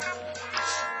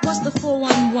What's the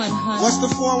 411, hun? What's the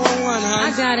 411,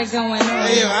 hun? I got it going on.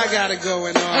 Hey, yo, I got it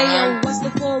going on. Hey, yo, what's the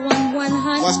 411,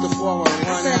 hun? What's the 411,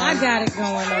 I said, hun? I got it going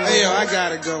on. Hey, yo, I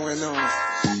got it going on.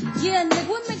 Yeah, nigga,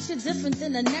 what makes you different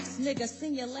than the next nigga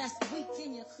seen you last week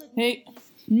and you couldn't... Hey.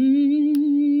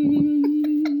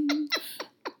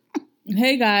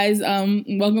 Hey guys,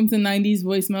 welcome to 90s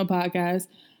Voicemail Podcast.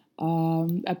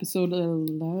 Episode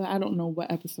 11. I don't know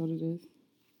what episode it is.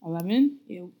 11?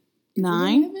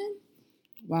 9.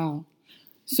 Wow.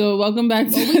 So welcome back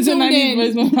to 90s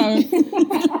Voicemail Podcast.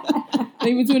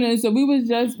 Thank you for tuning in. So we were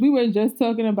just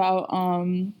talking about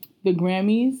the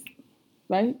Grammys,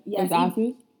 right? Yes, the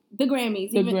Oscars. The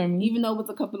Grammys. Grammys. Even though it was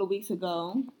a couple of weeks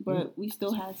ago, but we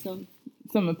still had some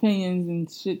Opinions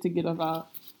and shit to get off our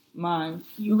mind.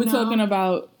 We were talking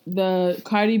about the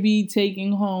Cardi B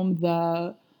taking home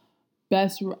the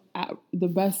best rap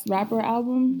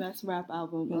album. Best rap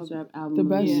album The of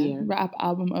best the year. rap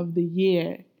album of the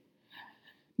year.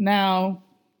 Now,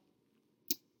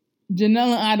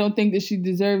 Janelle and I don't think that she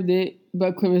deserved it,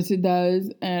 but Clarissa does,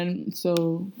 and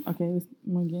so okay, let's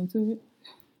get into it.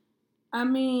 I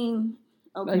mean,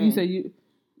 okay. Like you said, you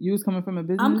was coming from a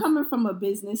business. I'm coming from a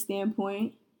business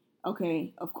standpoint.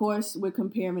 Okay, of course we're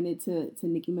comparing it to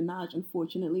Nicki Minaj.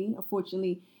 Unfortunately,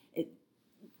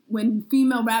 when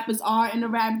female rappers are in the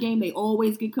rap game, they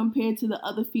always get compared to the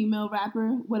other female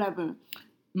rapper. Whatever.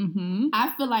 Mm-hmm. I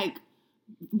feel like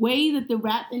way that the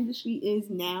rap industry is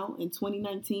now in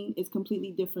 2019 is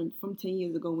completely different from 10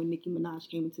 years ago when Nicki Minaj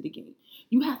came into the game.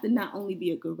 You have to not only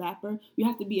be a good rapper, you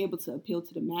have to be able to appeal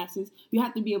to the masses. You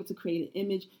have to be able to create an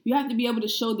image. You have to be able to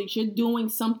show that you're doing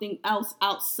something else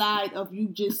outside of you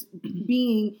just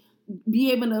be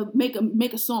able to make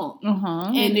a song.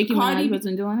 Uh-huh. And Nicki Cardi Minaj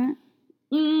wasn't doing it?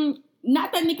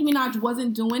 Not that Nicki Minaj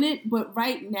wasn't doing it, but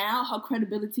right now her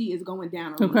credibility is going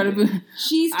down. Her credibility.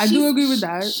 I do agree with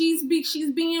that. She's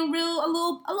being a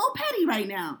little petty right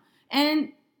now,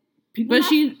 and people. But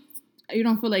you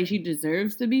don't feel like she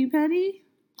deserves to be petty?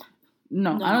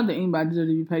 No, I don't think anybody deserves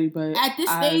to be petty. But at this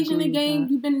stage in the game,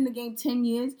 that. you've been in the game 10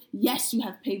 years. Yes, you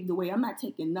have paved the way. I'm not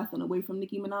taking nothing away from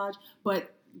Nicki Minaj,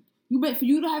 but for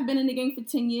you to have been in the game for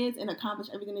 10 years and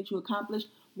accomplished everything that you accomplished,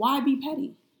 why be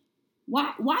petty?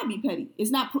 Why be petty? It's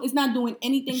not doing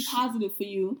anything positive for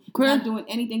you. It's not doing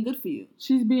anything good for you.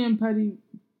 She's being petty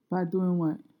by doing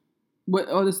what? What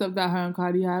all the stuff that her and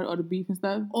Cardi had, all the beef and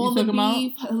stuff. All the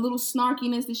beef, her little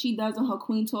snarkiness that she does on her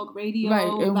Queen Talk Radio. Right,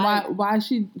 and why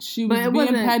she was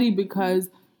being petty because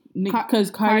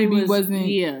Cardi B wasn't.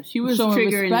 Yeah, she was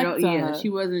triggering. She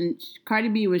wasn't. Cardi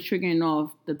B was triggering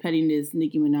off the pettiness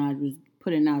Nicki Minaj was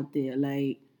putting out there,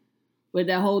 like with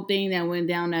that whole thing that went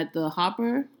down at the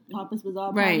Harper's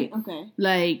Bazaar, right? Party? Okay.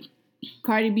 Like,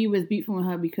 Cardi B was beefing with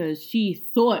her because she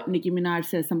thought Nicki Minaj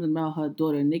said something about her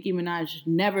daughter. Nicki Minaj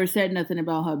never said nothing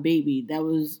about her baby. That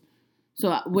was...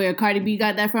 So, where Cardi B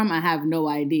got that from, I have no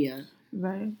idea.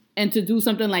 Right. And to do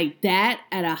something like that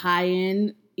at a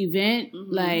high-end event,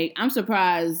 like, I'm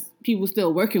surprised people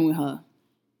still working with her.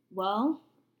 Well...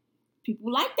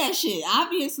 People like that shit.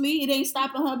 Obviously, it ain't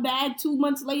stopping her bag. 2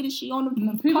 months later, she on the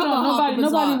people.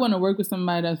 Nobody want to work with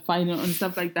somebody that's fighting and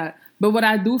stuff like that. But what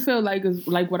I do feel like is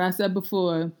like what I said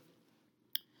before.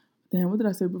 Damn, what did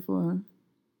I say before?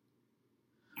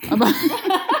 About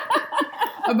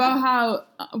how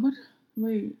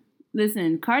wait.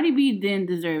 Listen, Cardi B didn't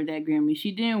deserve that Grammy.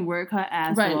 She didn't work her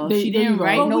ass off. She didn't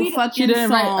write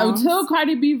until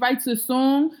Cardi B writes a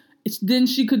song. Then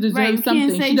she could deserve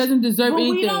something. She doesn't deserve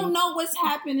anything. We don't know what's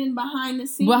happening behind the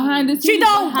scenes. She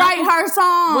don't write her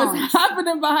songs. What's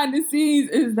happening behind the scenes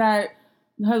is that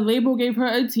her label gave her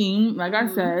a team, like I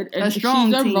said, and she's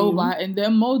a robot, and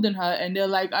they're molding her, and they're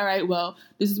like, all right, well,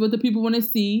 this is what the people want to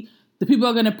see. The people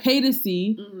are gonna pay to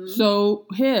see. Mm-hmm. So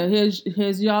here's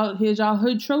y'all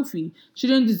hood trophy. She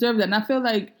didn't deserve that, and I feel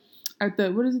like at the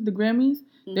Grammys,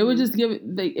 they would just give it.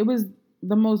 It was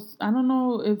the most. I don't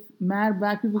know if mad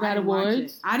black people got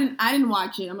awards. I didn't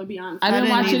watch it. I'm gonna be honest. I didn't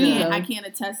watch it either. I can't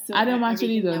attest to. I didn't watch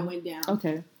it either. That went down.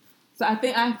 Okay, so I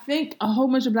think a whole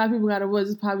bunch of black people got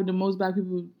awards. It's probably the most black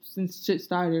people since shit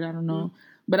started. I don't know,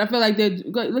 but I feel like they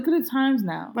look at the times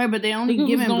now. Right, but they only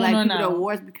giving black people the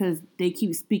awards because they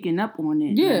keep speaking up on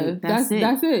it. Yeah, like, that's it.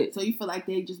 That's it. So you feel like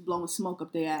they just blowing smoke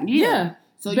up their ass. Yeah.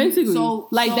 So Basically.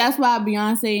 That's why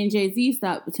Beyonce and Jay-Z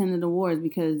stopped attending awards,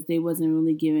 because they wasn't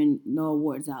really giving no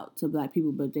awards out to black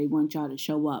people, but they want y'all to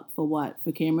show up for what?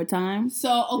 For camera time?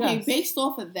 So, okay, Yes. based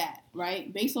off of that,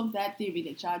 right? Based off that theory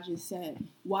that y'all just said,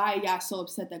 why are y'all so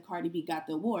upset that Cardi B got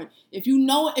the award? If you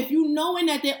knowing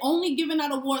that they're only giving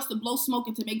out awards to blow smoke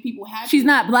and to make people happy. She's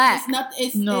not black. Not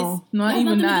even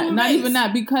that. Not even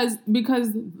that. Because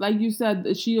like you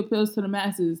said, she appeals to the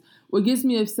masses. What gets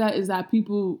me upset is that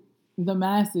people, the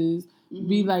masses,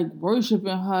 be like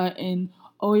worshiping her and,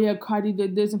 oh yeah, Cardi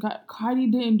did this, and Cardi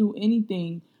didn't do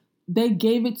anything. They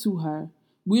gave it to her.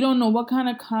 We don't know what kind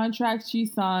of contract she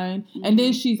signed, and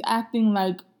then she's acting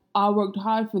like, I worked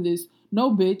hard for this.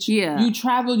 No, bitch. Yeah. You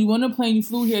traveled, you went on a plane, you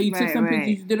flew here, you took some pictures,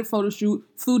 you did a photo shoot,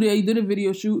 flew there, you did a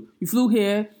video shoot, you flew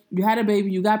here, you had a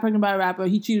baby, you got pregnant by a rapper,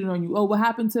 he cheated on you. Oh, what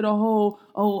happened to the whole,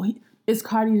 it's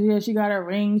Cardi's here, she got a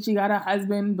ring, she got a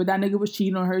husband, but that nigga was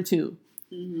cheating on her too.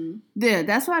 Yeah,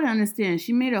 that's what I don't understand.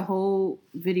 She made a whole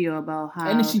video about how...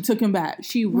 And then she took him back.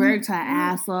 She worked her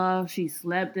ass off. She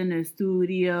slept in the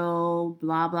studio,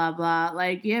 blah, blah, blah.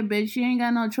 Like, yeah, bitch, you ain't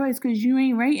got no choice because you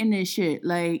ain't writing this shit.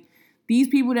 Like, these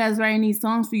people that's writing these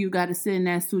songs for you got to sit in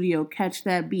that studio, catch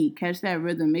that beat, catch that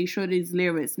rhythm, make sure these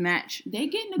lyrics match They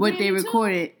getting a what Grammy they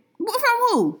recorded. Too. From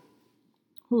who?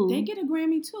 Who? They get a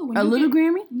Grammy too. When A you little get,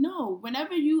 Grammy? No,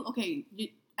 whenever you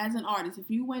as an artist, if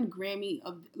you win Grammy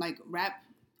of like rap,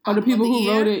 Oh, the people who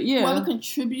wrote it, yeah. whoever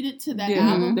contributed to that Yeah,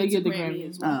 album, they gets get a the Grammy Grammy.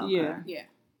 as well. Oh, Yeah. Yeah.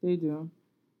 They do.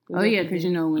 Oh, yeah, because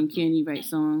you know when Kenny writes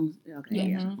songs. Okay,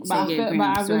 yeah. Mm-hmm. So But yeah, I don't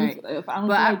Grammys, right. feel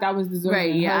like that was deserving.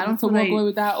 Right, yeah, Her I don't to feel walk like- away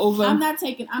with that over. I'm not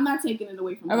taking it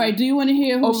away from her. All right, do you want to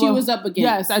hear who she Over- was up against?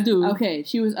 Yes, I do. Okay,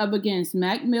 she was up against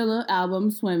Mac Miller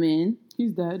album Swimming.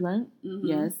 He's dead, right? Mm-hmm.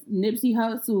 Yes. Nipsey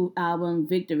Hussle album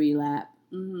Victory Lap.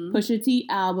 Mm-hmm. Pusha T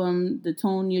album The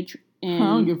Tonya I don't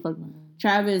and give a fuck about that.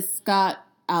 Travis Scott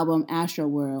album Astro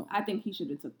World. I think he should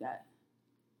have took that.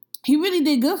 He really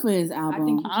did good for his album.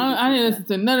 think he- I didn't listen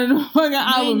to none of the fucking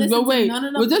albums. listen But to wait, none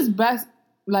of them? was this best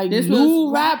This new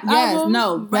was rap Yes, album?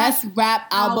 no, best rap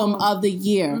album album. of the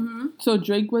year. Mm-hmm. So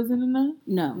Drake wasn't in that?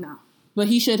 No. No. But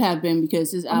he should have been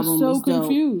because his I'm album so was dope.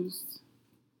 confused.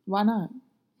 Why not?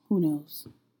 Who knows?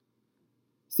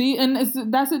 See, and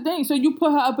that's the thing. So you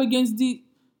put her up against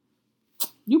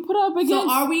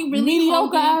are we really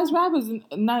mediocre holding- ass rappers?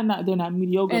 Not they're not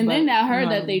mediocre. And but, then I heard no.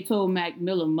 that they told Mac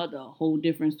Miller mother a whole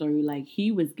different story. Like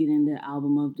he was getting the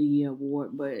album of the year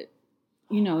award, but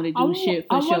you know they do shit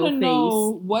for I show want to face.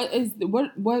 know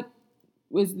what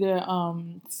was their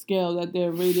scale that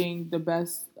they're rating the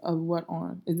best of what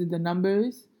on? Is it the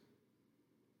numbers?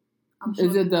 I'm sure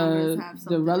Is it numbers have something the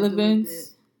to do with relevance? it.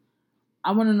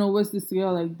 I want to know what's the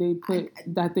scale like they put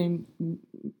that they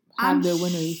have I'm their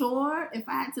winners. sure if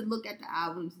I had to look at the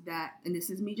albums that, and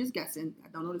this is me just guessing, I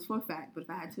don't know this for a fact, but if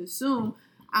I had to assume,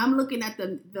 I'm looking at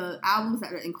the albums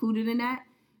that are included in that.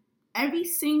 Every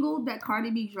single that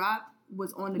Cardi B dropped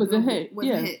was on the Was a Billboard- hit, Was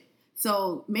yeah. a hit.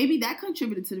 So maybe that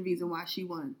contributed to the reason why she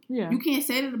won. Yeah. You can't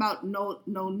say that about no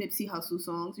Nipsey Hussle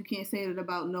songs. You can't say that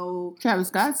about no. Travis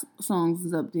Scott's songs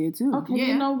is up there too. Okay, Yeah,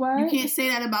 you know what? You can't say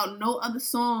that about no other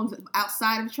songs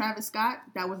outside of Travis Scott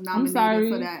that was I'm nominated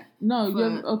sorry. for that. No,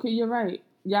 But- you're right.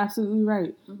 You're absolutely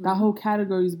right. Mhm. That whole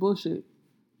category is bullshit.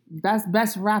 That's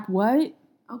best rap. What?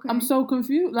 Okay. I'm so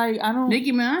confused. Like I don't.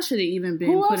 Nicki Minaj should have even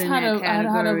been Who put else in had that a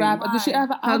category. rap? Did she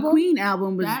have an Her album? Queen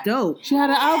album was That- dope. She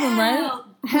had an album, right?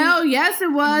 Hell yes,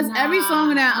 it was. Every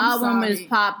song in that Nah, I'm album is sorry.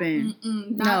 popping.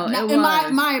 No, it in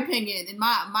was. my opinion. In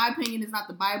my opinion is not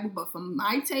the Bible, but from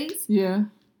my taste, Yeah.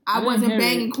 I didn't wasn't hear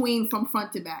banging it. Queen from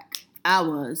front to back. I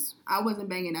was. I wasn't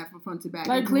banging that from front to back.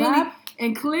 Like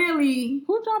and clearly,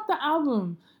 Who dropped the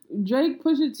album? Drake,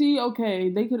 Pusha T. Okay,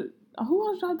 they could. Who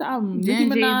else dropped the album? Then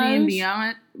Nicki Jay-Z and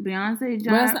Minaj. Beyonce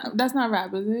But that's not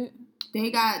rap, is it? they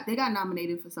got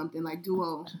nominated for something like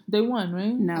duo. They won,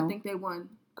 right? No. I think they won.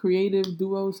 Creative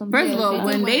duo, something. First of Yeah, all, they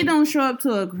when did they win. don't show up to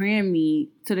the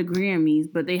Grammys,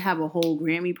 but they have a whole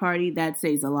Grammy party, that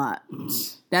says a lot.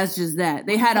 That's just that.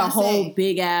 They had a that whole say?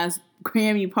 big ass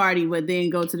Grammy party, but then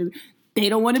go to the. They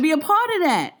don't want to be a part of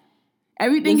that.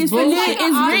 Everything It's is finished. bullshit.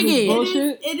 It's It's rigged.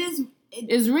 bullshit. It is.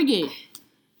 It's rigged.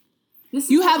 This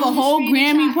You is have the a whole industry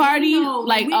that Grammy y'all party, know.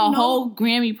 like We a know- whole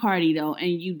Grammy party though, and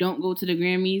you don't go to the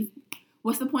Grammys.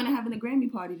 What's the point of having a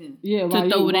Grammy party then? Yeah, To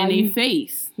throw it in their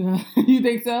face. You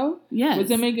think so? Yes. Was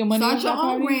they making money? Start off your that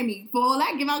own party? Grammy. For all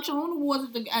that, give out your own awards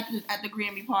at the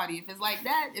Grammy party. If it's like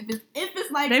that, if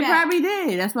it's like They that, probably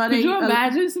did. That's why Could you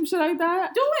imagine some shit like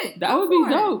that? do it. That Go would be for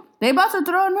it. dope. They about to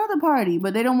throw another party,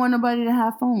 but they don't want nobody to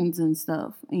have phones and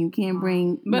stuff, and you can't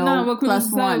bring But no what plus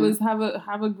Chris said one. was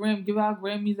give out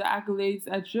Grammys and accolades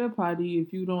at your party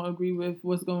if you don't agree with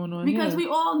what's going on Because here. we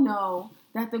all know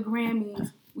that the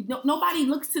Grammys, nobody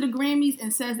looks to the Grammys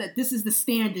and says that this is the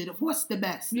standard of what's the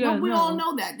best. Yeah, We no. all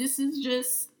know that. This is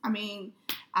just, I mean,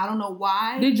 I don't know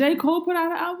why. Did J. Cole put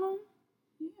out an album?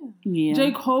 Yeah.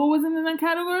 J. Cole wasn't in that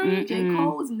category? J.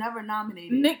 Cole was never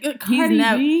nominated. Nigga, Cardi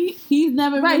B? He's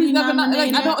never Right, really he's never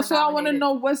nominated. I don't. So I want to nominated.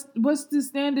 know what's the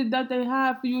standard that they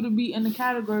have for you to be in the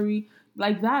category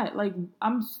like that? Like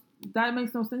that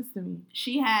makes no sense to me.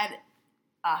 She had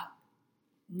a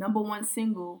number one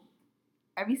single.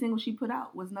 Every single she put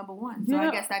out was number one. So Yeah.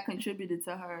 I guess that contributed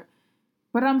to her.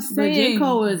 But I'm But saying J.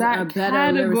 Cole is that a better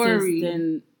category lyricist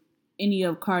than any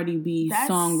of Cardi B's That's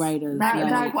songwriters. not even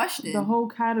Like, a question. The whole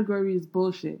category is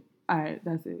bullshit. All right,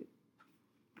 that's it.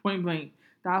 Point blank.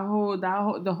 The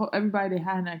whole everybody they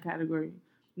had in that category.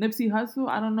 Nipsey Hussle,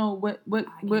 I don't know what where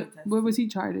was he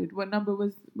charted? What number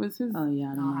was his? oh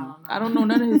yeah, I don't know. I don't know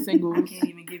none of his I singles. can't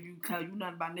even tell you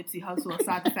nothing about Nipsey Hussle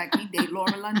aside the fact he dated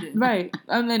Lauren London. Right,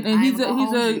 and I he's ain't gonna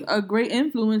hold he's you. a great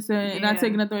influencer, and not Yeah.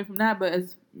 taking nothing away from that. But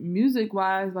as music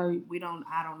wise, like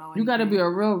I don't know. you got to be anything. a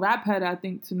real rap head, I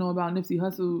think, to know about Nipsey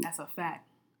Hussle. That's a fact.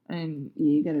 And Yeah,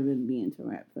 you gotta really be into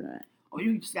rap for that. Or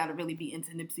you just gotta really be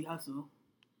into Nipsey Hussle.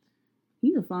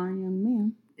 He's a fine young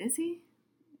man. Is he?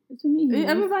 To me, he is.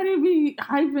 everybody be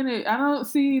hyping it. I don't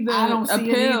see the I don't see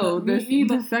appeal. it either. Me The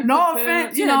either. sex No appeal.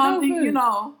 offense, Yeah, no, no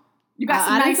offense. you got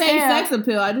some I nice didn't say hair. sex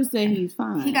appeal. I just say he's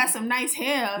fine. He got some nice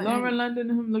hair. and Lauren London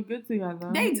and him look good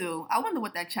together. They do. I wonder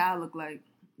what that child look like.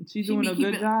 She's She doing be a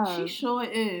good job. She sure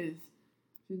is.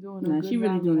 She's doing a Nah, good she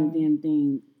really job doing a with that. damn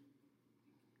thing.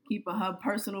 Keeping her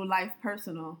personal life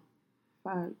personal.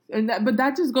 Facts. But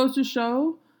that just goes to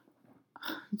show.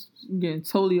 I'm getting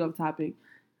totally off topic.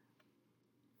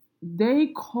 They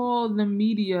call the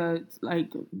media like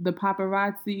the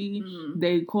paparazzi. Mhm.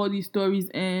 They call these stories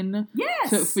in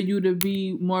Yes. for you to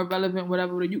be more relevant,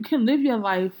 whatever. You can live your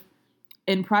life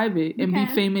in private and be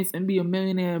can. famous and be a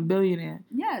millionaire, a billionaire.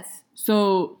 Yes.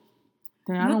 So,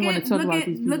 I don't want to talk about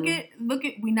these people. Look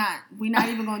at. We not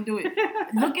even gonna do it.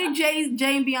 Look at Jay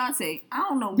and Beyonce. I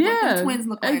don't know what Yeah, the twins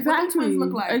look like. exactly. What the twins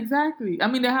look like. Exactly. I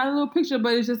mean, they had a little picture,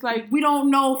 but it's just like We don't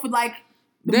know for like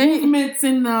the They- movements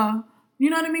and the, you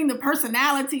know what I mean, the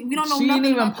personality. We don't know she nothing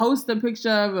didn't even about post a picture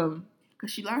of him.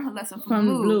 because she learned her lesson From from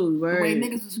Blue, The way word.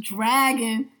 niggas was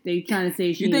dragging. They trying to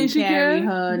say she You think didn't she carry care?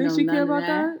 her. Think No, she none care of about that.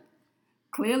 that?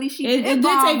 Clearly, she It did take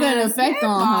an bothers. effect It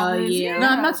on her, bothers, yeah. No,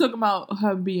 I'm not talking about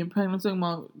her being pregnant. I'm talking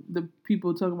about the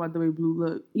people talking about the way Blue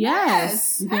looked.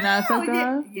 Yes. You think that Hell affected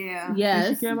her? Yeah. Does Yes.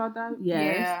 she care about that?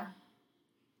 Yes. Yeah.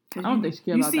 I don't think she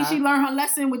care You about see, that. she learned her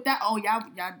lesson with that. Oh, y'all,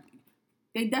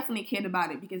 they definitely cared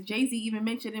about it because Jay-Z even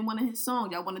mentioned in one of his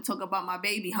songs, y'all want to talk about my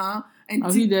baby, huh? And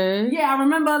Oh, he did? Yeah, I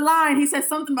remember a line. He said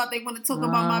something about they want to talk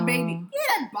about my baby. Oh.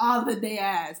 Yeah, that bothered their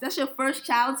ass. That's your first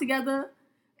child together,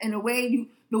 and the way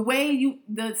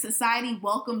the society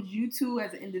welcomes you two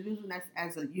as an individual,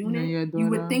 as a unit, your you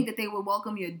would daughter. think that they would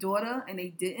welcome your daughter, and they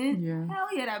didn't. Yeah. Hell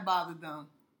yeah, that bothered them.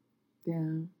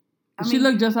 Damn. I She mean-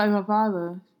 looked just like her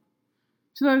father.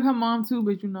 She looked like her mom too,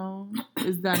 but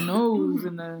it's that nose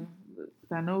and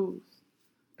that nose.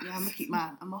 Yeah,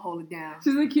 I'm gonna hold it down.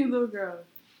 She's a cute little girl.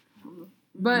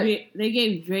 But They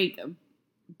gave Drake a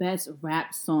best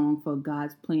rap song for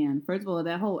God's Plan. First of all,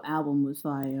 that whole album was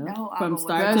fire. That whole From album was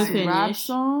start to best fire. rap finish.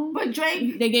 song? But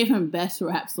Drake They gave him best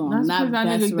rap song, That's not because that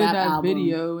nigga best did rap that album.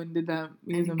 video and did that.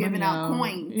 And giving out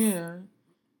coins. Yeah.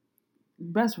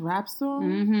 Best rap song?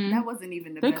 Mm-hmm. that wasn't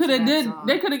even the They best could have rap did. song.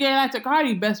 They could have gave that to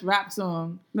Cardi best rap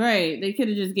song. Right. They could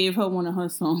have just gave her one of her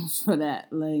songs for that.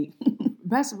 Like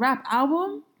Best rap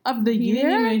album of the he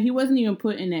year. he wasn't even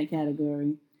put in that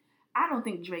category. I don't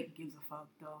think Drake gives a fuck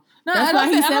though. No, That's I don't why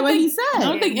he think- I said don't what think- he said. I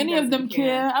don't Yeah, think he any of them doesn't care.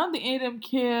 care. I don't think any of them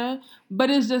care. But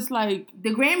it's just like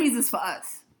The Grammys is for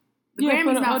us. The yeah, Grammys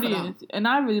for the not for audience, them. and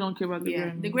I really don't care about the Yeah,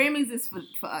 Grammys. the Grammys is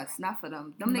for us, not for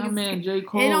them. Them My niggas. man J.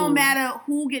 Cole. It don't matter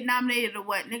who get nominated or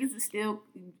what. Niggas is still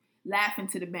laughing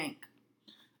to the bank.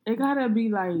 It gotta be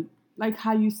like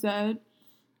how you said,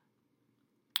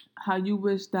 how you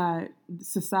wish that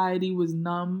society was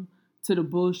numb to the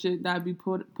bullshit that be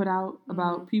put out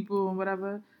about people and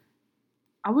whatever.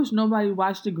 I wish nobody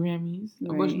watched the Grammys.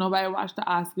 I wish Right. nobody watched the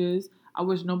Oscars. I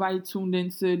wish nobody tuned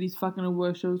into these fucking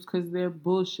award shows because they're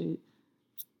bullshit.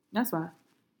 That's why.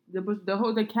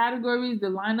 the categories, the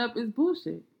lineup is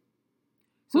bullshit.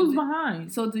 Who's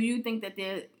behind? So do you think that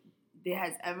there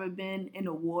has ever been an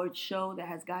award show that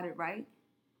has got it right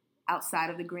outside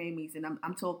of the Grammys? And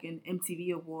I'm talking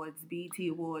MTV Awards, BET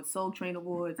Awards, Soul Train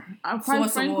Awards,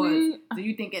 Source Awards. Do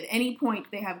you think at any point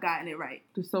they have gotten it right?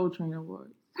 The Soul Train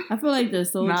Awards. I feel like the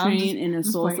Soul Train and the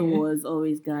Source Awards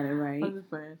always got it right. I'm just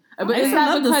saying. But is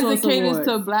that because it caters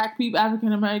to black people,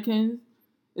 African Americans?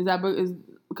 Is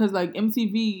because like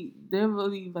MTV, they're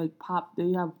really like pop.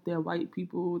 They have their white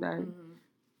people that.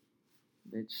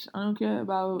 Bitch, I don't care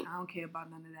about none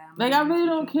of that. Like, I really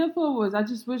don't care for awards. I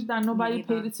just wish that nobody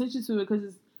paid attention to it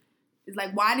because it's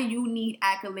like, why do you need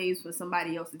accolades for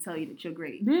somebody else to tell you that you're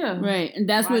great? Yeah. Right. And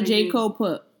that's what J. Cole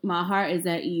put. My heart is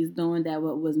at ease knowing that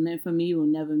what was meant for me will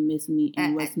never miss me.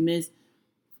 And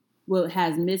what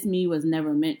has missed me was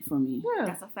never meant for me. Yeah.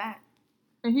 That's a fact.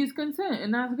 And he's content.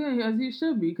 And that's good, as he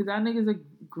should be. Because that nigga's a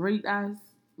great-ass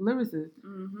lyricist.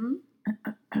 Mm-hmm.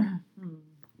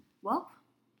 Well,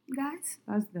 guys.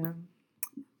 That's them.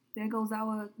 There goes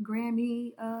our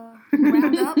Grammy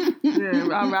roundup. Yeah,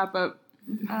 I'll wrap up.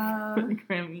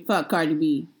 Grammy. Fuck Cardi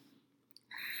B.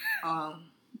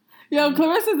 Yo,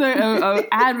 Clarissa's an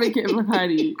advocate for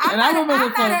Cardi. I remember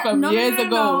from years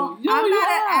ago. I'm not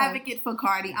an advocate for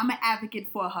Cardi. I'm an advocate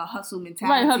for her hustle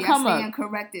mentality. Right, her come up. I stand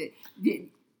corrected.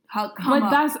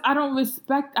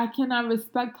 I cannot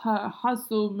respect her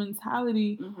hustle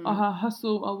mentality or her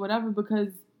hustle or whatever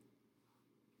because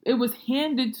it was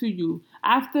handed to you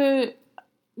after.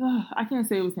 I can't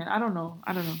say it was handed. I don't know.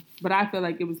 But I feel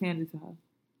like it was handed to her.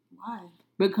 Why?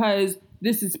 Because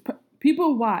this is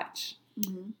people watch.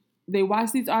 Mm-hmm. They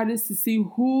watch these artists to see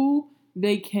who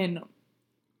they can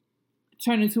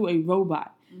turn into a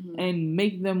robot and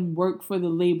make them work for the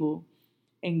label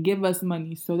and give us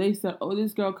money. So they said, "Oh,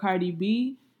 this girl Cardi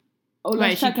B. Oh,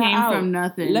 let's check her out. From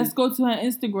nothing. Let's go to her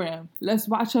Instagram. Let's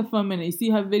watch her for a minute. See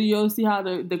her videos. See how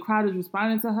the crowd is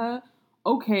responding to her.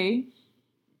 Okay,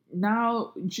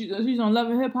 now she's on Love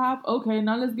and Hip Hop. Okay,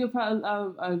 now let's give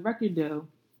her a record deal."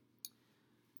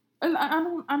 I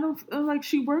don't feel like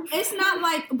she works. It's not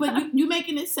like, but you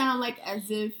making it sound like as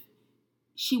if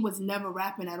she was never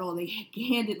rapping at all. They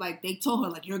told her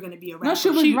like, you're gonna be a rapper. No,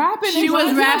 she was rapping. She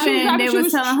was rapping, and they were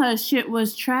telling her shit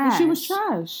was trash. She was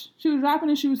trash. She was rapping,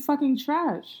 and she was fucking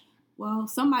trash. Well,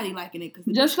 somebody liking it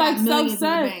because just like Self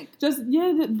said,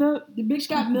 the bitch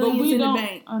got millions in the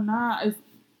bank.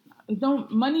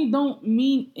 Money don't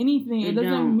mean anything. It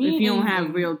doesn't mean if you don't anything.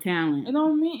 have real talent. It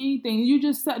don't mean anything. You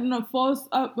just setting a false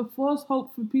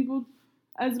hope for people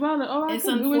as well. Like, oh, I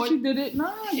can do it. She did it.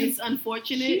 No, it's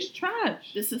unfortunate. She's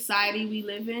trash. The society we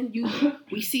live in,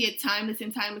 we see it timeless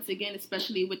and timeless again,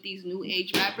 especially with these new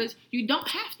age rappers. You don't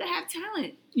have to have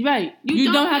talent. Right.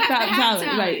 You don't have to have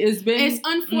talent. Right. It's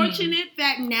unfortunate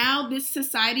that now this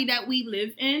society that we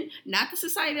live in, not the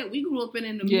society that we grew up in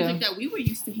and the music that we were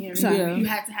used to hearing, you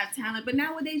had to have talent. But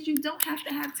nowadays you don't have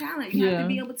to have talent. You have to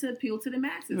be able to appeal to the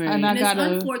masses. Right. And it's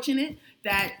unfortunate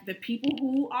that the people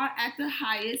who are at the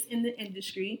highest in the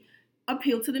industry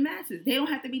appeal to the masses. They don't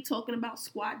have to be talking about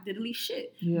squat diddly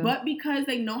shit. Yeah. But because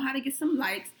they know how to get some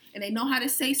likes and they know how to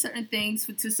say certain things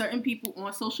to certain people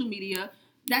on social media,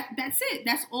 that's it.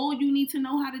 That's all you need to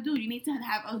know how to do. You need to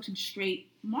have a straight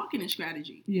marketing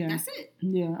strategy. Yeah. That's it.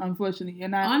 Yeah, unfortunately.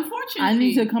 And I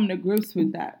need to come to grips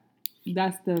with that.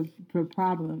 That's the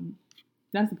problem.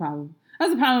 That's the problem.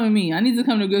 That's the problem with me. I need to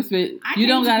come to grips with you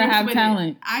don't gotta have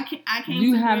talent. I can't.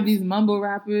 You have these mumble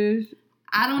rappers.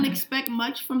 I don't expect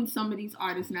much from some of these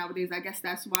artists nowadays. I guess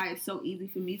that's why it's so easy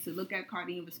for me to look at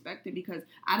Cardi and respect her because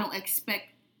I don't expect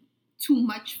too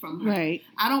much from her. Right.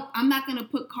 I'm not gonna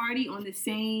put Cardi on the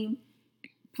same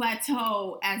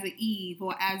plateau as a Eve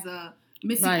or as a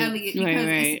Missy Elliott because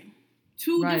it's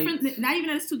two different. Not even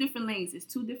that it's two different lanes. It's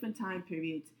two different time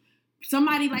periods.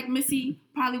 Somebody like Missy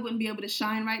probably wouldn't be able to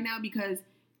shine right now because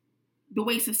the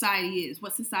way society is,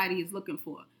 what society is looking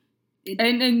for.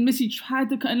 And Missy tried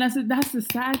to come, and that's the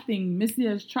sad thing. Missy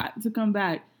has tried to come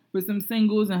back with some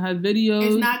singles and her videos.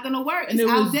 It's not gonna work. And it's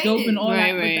it was outdated. dope and all that,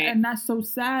 and that's so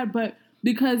sad. But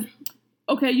because,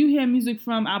 okay, you hear music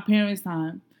from our parents'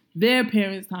 time, their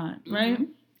parents' time, right?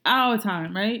 Mm-hmm. Our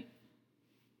time, right?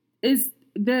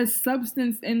 There's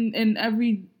substance in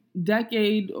every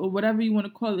decade or whatever you want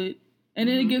to call it, and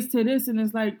then it gets to this, and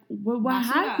it's like, what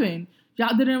happened?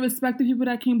 Y'all didn't respect the people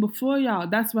that came before y'all.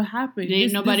 That's what happened.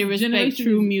 Nobody respect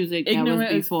true music that was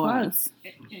before us.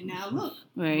 And now look.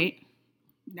 Right.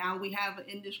 Now we have an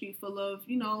industry full of,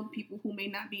 people who may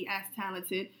not be as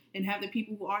talented and have the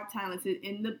people who are talented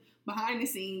in the behind the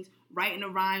scenes writing the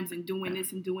rhymes and doing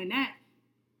this and doing that.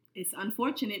 It's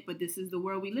unfortunate, but this is the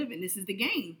world we live in. This is the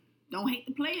game. Don't hate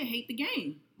the player, hate the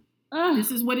game.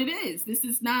 This is what it is. This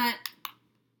is not.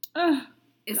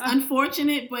 It's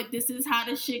unfortunate, but this is how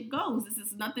the shit goes. This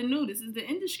is nothing new. This is the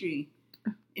industry.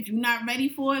 If you're not ready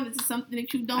for it, this is something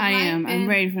that you don't like. I am. I'm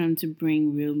ready for them to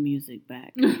bring real music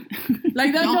back.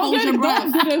 Like that. Don't get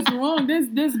us wrong.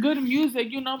 There's good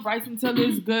music. You know, Bryson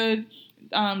Tiller's good.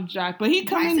 Jack, but he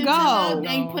come and go. They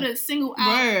ain't put a single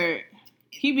out. Word.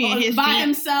 He be in his by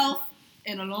himself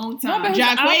in a long time. No,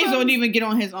 Jacquees don't even get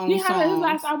on his own songs. His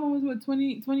last album was what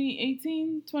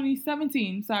 2018,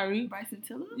 2017. Sorry, Bryson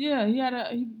Tiller. Yeah,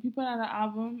 he put out an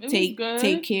album. It was good.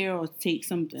 Take Care or Take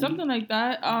Something. Something like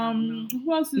that.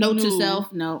 Who else is Note new? to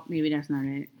Self. No, maybe that's not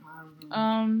it.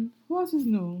 Who else is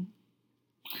new?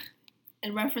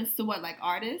 In reference to what, like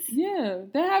artists? Yeah,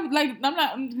 they have like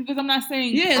I'm not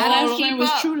saying last one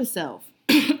was True to Self.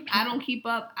 I don't keep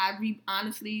up.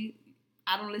 Honestly,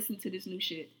 I don't listen to this new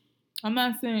shit. I'm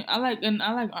not saying I like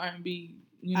R&B,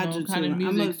 kind of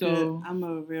music. I'm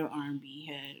a real R&B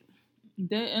head.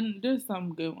 There's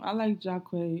some good one. I like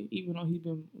Jacquees, even though he's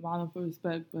been wilding for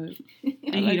respect, but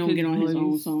and he don't get on his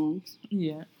own songs.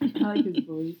 Yeah, I like his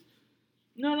voice.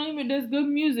 No, even there's good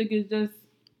music. It's just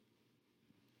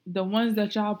the ones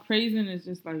that y'all praising is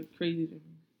just like crazy to me.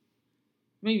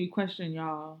 Maybe question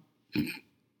y'all. I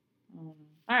don't know.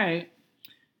 All right,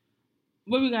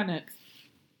 what we got next?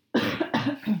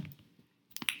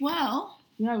 Well,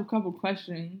 we have a couple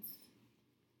questions.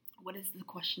 What is the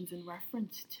questions in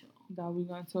reference to? That we're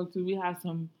gonna talk to. We have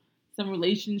some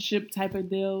relationship type of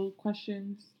deal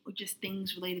questions. Or just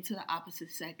things related to the opposite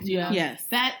sex. Yeah. Yes.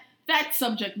 That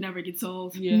subject never gets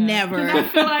old. Yeah. Never.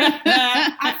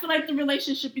 I feel like the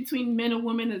relationship between men and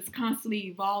women is constantly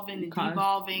evolving and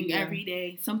devolving every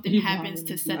day. Something happens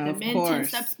to set the men 10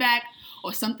 steps back,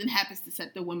 or something happens to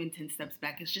set the women 10 steps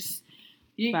back. It's just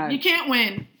you can't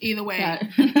win either way.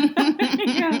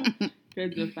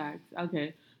 Good, the facts.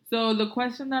 Okay, so the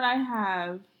question that I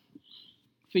have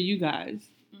for you guys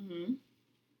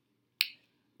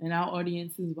and our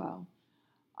audience as well,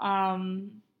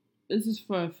 this is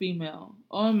for a female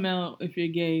or a male if you're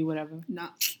gay, whatever. No.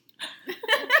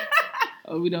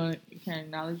 Oh, we can't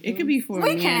acknowledge it. Could be for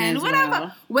a man as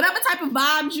well. Whatever type of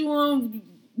vibes you want,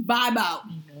 vibe out.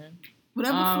 Okay.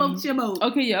 Whatever floats your boat.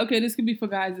 Okay, yeah, okay. This could be for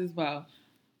guys as well.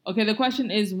 Okay, the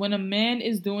question is, when a man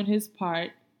is doing his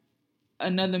part,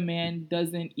 another man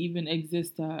doesn't even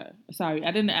exist to her. Sorry,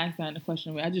 I didn't ask that in the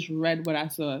question. I just read what I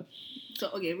saw. So,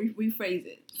 okay, rephrase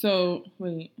it. So,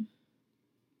 wait.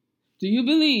 Do you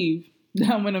believe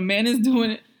that when a man is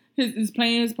doing is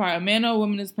playing his part, a man or a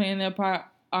woman is playing their part,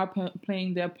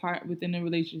 playing their part within a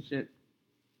relationship,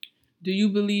 do you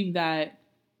believe that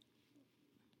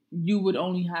you would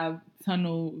only have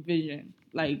tunnel vision?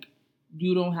 Like,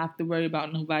 you don't have to worry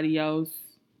about nobody else.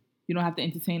 You don't have to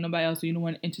entertain nobody else, so you don't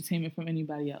want entertainment from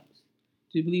anybody else.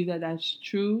 Do you believe that that's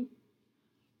true?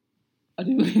 Or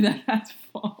do you believe that that's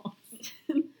false?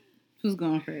 Who's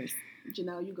going first?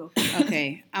 Janelle, you go.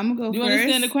 Okay, I'm going to go first. You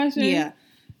understand the question? Yeah.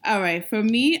 All right. For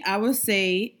me, I would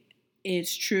say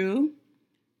it's true.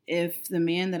 If the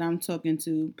man that I'm talking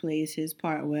to plays his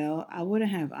part well, I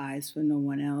wouldn't have eyes for no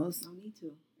one else. No need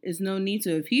to. There's no need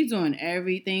to. If he's doing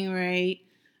everything right,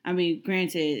 I mean,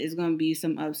 granted, it's going to be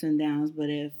some ups and downs, but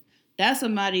if that's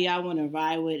somebody I want to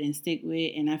ride with and stick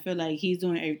with, and I feel like he's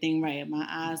doing everything right in my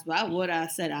eyes, why would I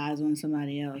set eyes on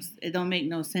somebody else? It don't make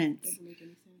no sense. Doesn't make any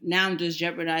sense. Now I'm just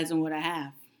jeopardizing what I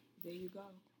have. There you go.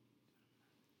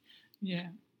 Yeah.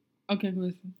 Okay,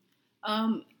 listen.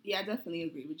 Yeah, I definitely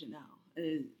agree with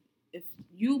Janelle. If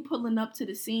you pulling up to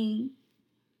the scene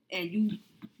and you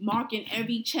marking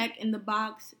every check in the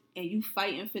box and you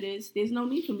fighting for this, there's no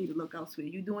need for me to look elsewhere.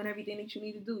 You're doing everything that you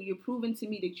need to do. You're proving to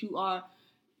me that you are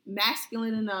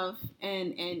masculine enough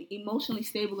and emotionally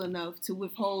stable enough to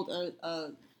withhold a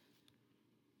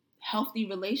healthy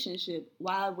relationship.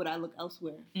 Why would I look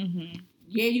elsewhere? Mm-hmm.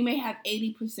 Yeah, you may have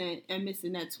 80% and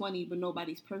missing that 20, but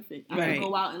nobody's perfect. I can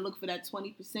go out and look for that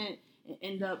 20% and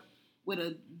end up with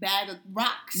a bag of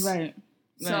rocks. Right.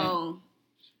 So,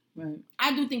 right.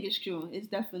 I do think it's true. It's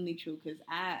definitely true because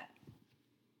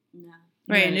nah.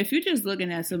 Right, and if you're just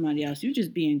looking at somebody else, you're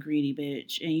just being greedy,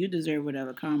 bitch, and you deserve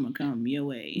whatever karma come your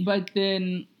way. But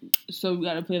then, so we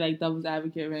gotta play like devil's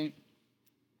advocate, right?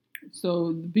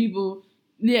 So the people,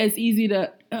 yeah, it's easy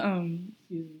to,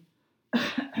 excuse me,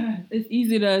 it's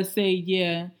easy to say,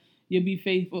 yeah, you'll be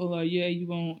faithful, or yeah, you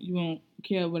won't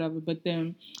care, whatever. But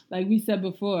then, like we said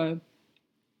before,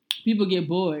 people get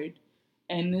bored,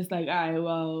 and it's like, all right,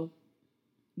 well,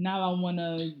 now I want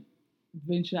to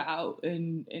venture out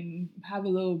and have a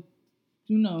little,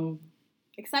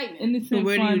 excitement, innocent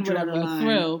fun, whatever, a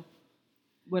thrill.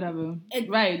 whatever.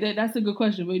 Right. That's a good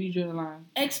question. Where do you draw the line?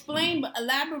 Explain, but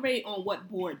elaborate on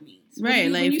what bored means. Right.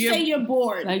 When you say you're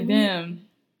bored. Like, damn.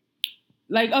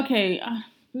 Like, okay.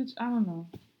 Bitch, I don't know.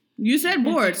 You said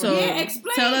bored, so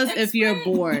tell us if you're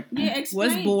bored. Yeah,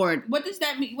 explain. What's bored? What does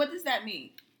that mean?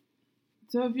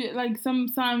 So if you like,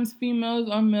 sometimes females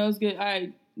or males get, all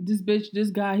right, this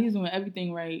guy, he's doing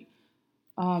everything right.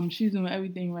 She's doing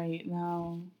everything right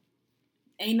now.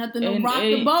 Ain't nothing to rock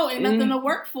the boat. Ain't nothing to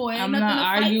work for. Ain't I'm nothing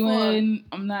not to arguing. fight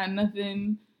for. I'm not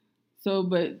nothing. So,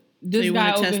 but this so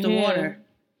guy over test here, the water.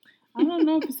 I don't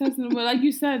know if it's testing, but like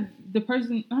you said, the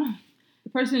person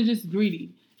is just greedy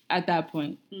at that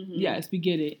point. Mm-hmm. Yes, we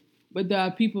get it. But there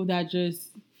are people that just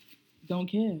don't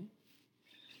care.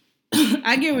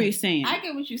 I get what you're saying. I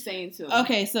get what you're saying too.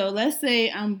 Okay, so let's say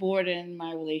I'm bored in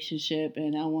my relationship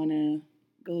and I want to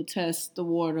go test the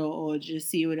water or just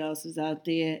see what else is out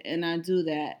there, and I do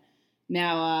that.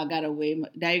 Now I gotta weigh.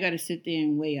 Now you gotta sit there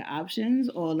and weigh your options,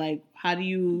 or like,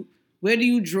 where do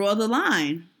you draw the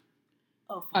line?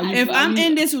 Oh, if I'm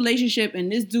in this relationship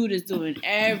and this dude is doing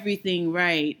everything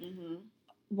right,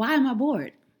 why am I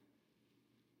bored?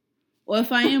 Or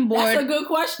if I am bored, that's a good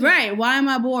question. Right? Why am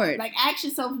I bored? Like, ask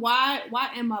yourself, why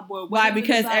am I bored? Why?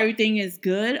 Because everything is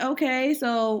good. Okay,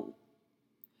 so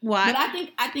why? But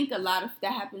I think a lot of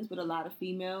that happens with a lot of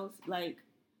females. Like,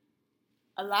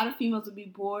 a lot of females will be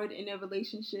bored in their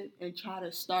relationship and try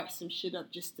to start some shit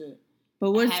up just to.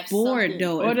 But what's bored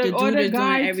though? If the dude is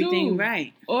doing everything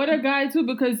right, or the guy too,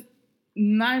 because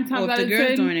 9 times out of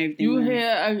 10, you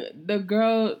hear the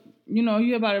girl. You know, you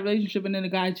hear about a relationship and then the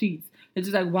guy cheats. It's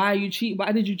just like, why you cheat?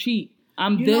 Why did you cheat?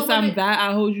 I'm this, I'm that.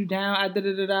 I hold you down. I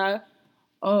da-da-da-da.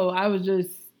 Oh, I was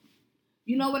just.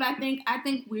 You know what I think? I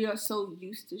think we are so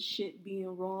used to shit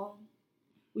being wrong.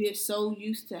 We are so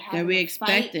used to having that we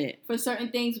expect it. For certain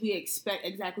things, we expect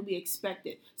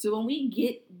it. So when we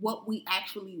get what we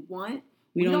actually want,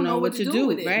 we don't know what to do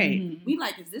with it. Right. Mm-hmm. We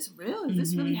like, is this real? Is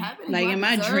this really happening? Like, am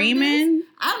I dreaming? This?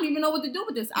 I don't even know what to do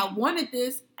with this. I wanted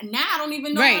this. Now I don't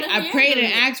even know right. how to handle it. I prayed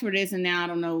and asked for this, and now I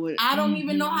don't know what. I don't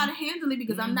even know how to handle it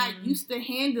because I'm not used to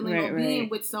handling or being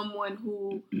with someone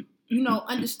who,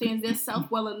 understands their self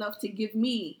well enough to give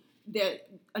me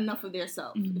enough of their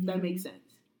self, if that makes sense.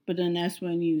 But then that's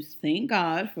when you thank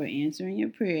God for answering your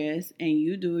prayers and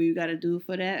you do what you got to do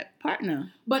for that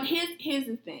partner. But here's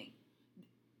the thing.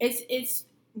 It's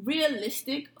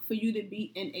realistic for you to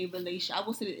be in a relationship. I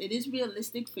will say that it is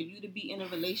realistic for you to be in a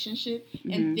relationship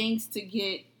and things to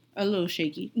get a little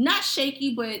shaky. Not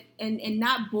shaky, but and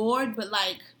not bored, but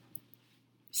like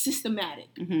systematic.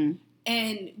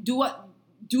 And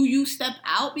do you step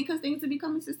out because things are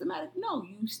becoming systematic? No,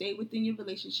 you stay within your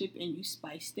relationship and you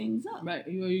spice things up. Right.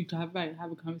 You have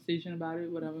a conversation about it,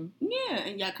 whatever. Yeah,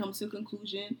 and y'all come to a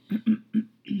conclusion.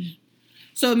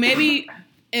 So maybe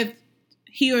if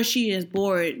he or she is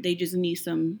bored, they just need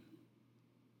some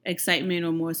excitement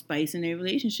or more spice in their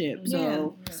relationship.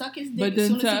 So suck his dick. But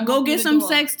then go get some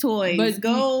sex toys. But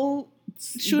go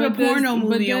shoot a porno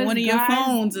movie on one of your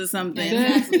phones or something.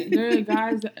 There are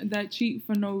guys that cheat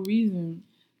for no reason.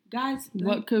 Guys,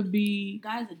 what could be?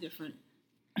 Guys are different.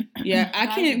 Yeah,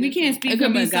 we can't speak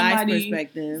from a guy's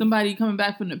perspective. Somebody coming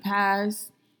back from the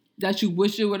past that you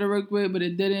wish it would have worked with, but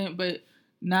it didn't. But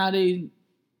now they,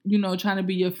 trying to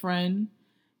be your friend,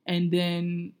 and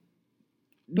then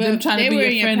them trying to be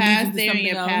your friend. They're in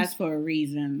your past for a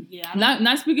reason. Yeah,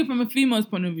 not speaking from a female's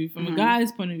point of view, from a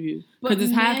guy's point of view, because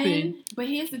it's happened. But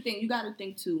here's the thing: you got to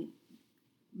think too.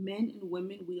 Men and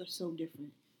women, we are so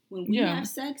different. When we have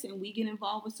sex and we get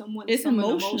involved with someone, it's from an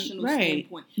emotional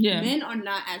standpoint. Yeah. Men are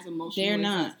not as emotional. They're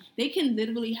not. Us. They can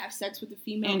literally have sex with a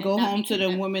female and go home to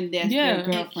the woman that's their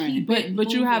girlfriend.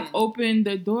 But you have opened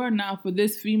the door now for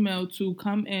this female to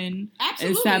come in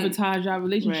and sabotage our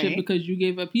relationship because you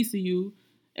gave her a piece of you.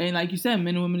 And like you said,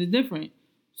 men and women is different.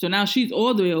 So now she's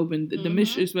all the way open. The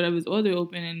mistress, whatever, is all the way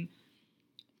open.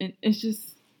 And it's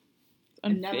just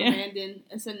unfair.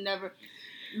 It's a never...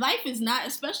 Life is not,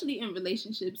 especially in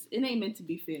relationships, it ain't meant to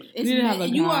be fair.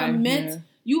 You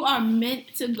are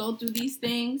meant to go through these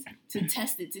things to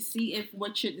test it, to see if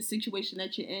the situation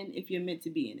that you're in, if you're meant to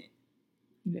be in it.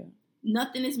 Yeah.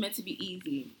 Nothing is meant to be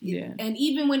easy. Yeah. And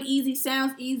even when easy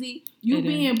sounds easy,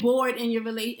 being bored in the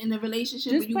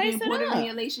relationship, just or you being bored in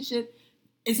your relationship,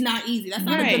 it's not easy. That's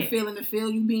not a good feeling to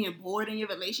feel, you being bored in your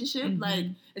relationship. Like,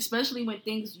 especially when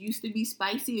things used to be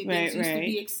spicy and things used to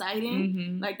be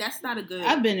exciting. Like, that's not a good...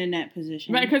 I've been in that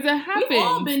position. Right, because it happens. We've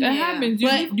all been there. It happens.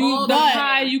 But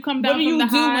you come down from the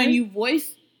high. What do you do when you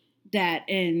voice that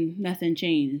and nothing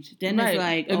changed. Then it's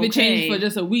like, if it changed for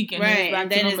just a week and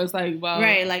then it's like, well,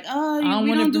 like, oh,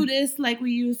 we don't do this like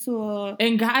we used to.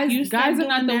 And guys are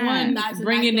not the one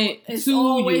bringing it to you. It's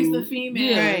always the female.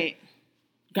 Yeah. Right.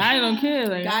 Guys don't care.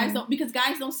 Like, guys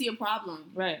don't see a problem.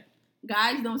 Right.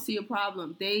 Guys don't see a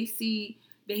problem. They see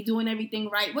they doing everything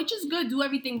right, which is good. Do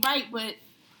everything right, but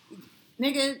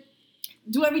nigga,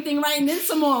 do everything right and then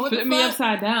some more. What Flip the me fuck?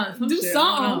 upside down. Do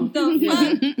something. The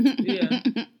fuck?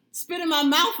 Yeah. Spit in my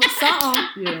mouth or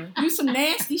something. Yeah. Do some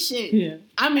nasty shit. Yeah.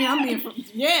 I'm being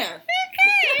yeah.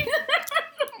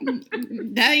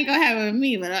 That ain't gonna happen with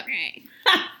me, but okay.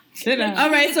 Sit All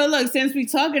right, so look, since we're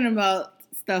talking about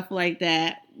stuff like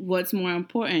that, what's more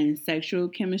important, sexual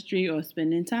chemistry or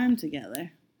spending time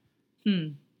together?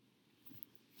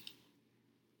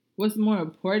 What's more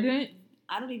important?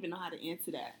 I don't even know how to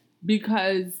answer that.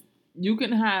 Because you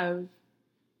can have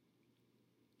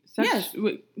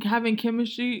having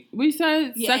chemistry. We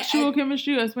said sexual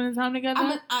chemistry or spending time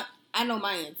together. I know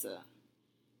my answer.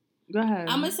 Go ahead.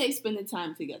 I'm gonna say spending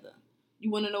time together.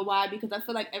 You want to know why? Because I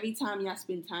feel like every time y'all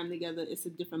spend time together, it's a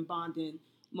different bonding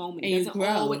moment. And you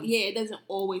grow. It doesn't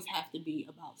always have to be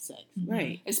about sex,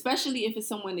 right? Especially if it's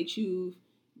someone that you've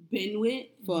been with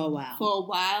for a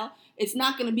while. It's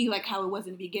not going to be like how it was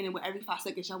in the beginning where every 5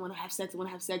 seconds y'all want to have sex.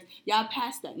 Y'all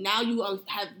past that. Now you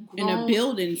have grown. In a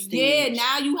building stage. Yeah,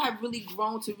 now you have really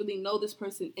grown to really know this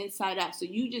person inside out. So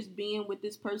you just being with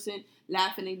this person,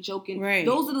 laughing and joking. Right.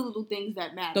 Those are the little things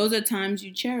that matter. Those are times you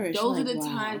cherish. Those are the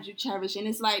times you cherish. And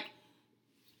it's like,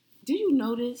 do you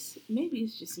notice? Maybe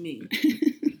it's just me.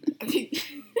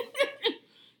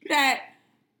 That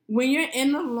when you're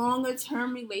in a longer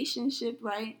term relationship,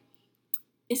 right?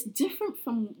 It's different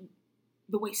from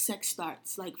the way sex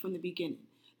starts, like from the beginning.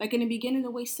 Like in the beginning,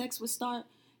 the way sex would start,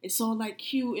 it's all like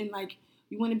cute and like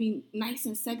you want to be nice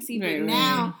and sexy. But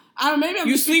now, I don't know, maybe I'm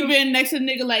you just sleeping next to a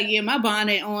nigga like, yeah, my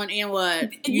bonnet on and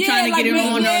what? You trying to get it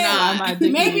on or not?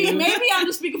 Maybe I'm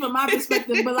just speaking from my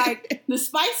perspective, but like the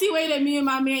spicy way that me and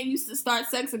my man used to start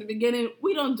sex in the beginning,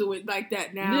 we don't do it like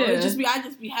that now. Yeah. I just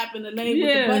be happy to lay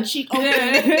with the butt cheek open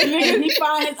and he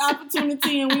find his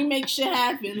opportunity and we make shit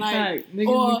happen. Like,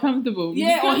 niggas be comfortable.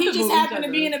 Or he just happened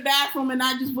to be in the bathroom and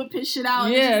I just whip his shit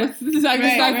out. Yeah, it's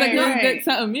like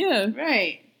something. Yeah,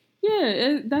 right.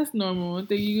 Yeah, that's normal. I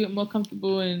think you get more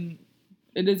comfortable and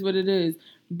it is what it is.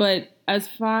 But as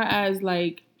far as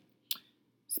like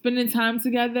spending time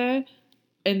together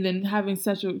and then having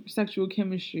sexual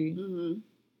chemistry,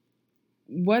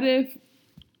 what if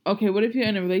you're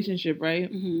in a relationship,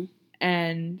 right? Mm-hmm.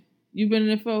 And you've been in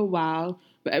it for a while,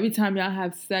 but every time y'all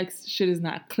have sex, shit is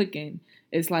not clicking.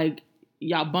 It's like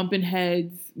y'all bumping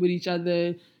heads with each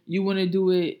other. You want to do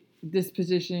it this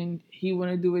position, he want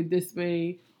to do it this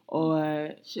way.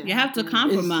 Or you have to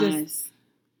compromise.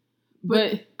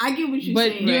 But I get what you're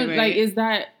saying. But like, is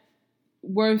that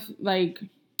worth like,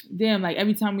 damn, like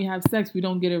every time we have sex, we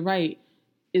don't get it right.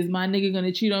 Is my nigga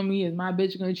gonna cheat on me? Is my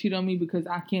bitch gonna cheat on me because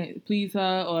I can't please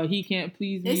her or he can't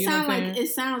please me? It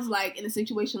sounds like in a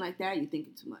situation like that, you're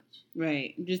thinking too much.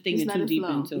 Right. Just thinking too deep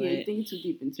into it. You're thinking too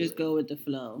deep into it. Just go with the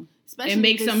flow. Especially and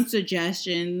make some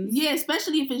suggestions. Yeah,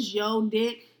 especially if it's your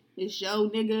dick, it's your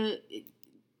nigga.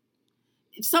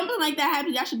 If something like that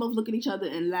happens, y'all should both look at each other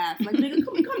and laugh. Like, nigga,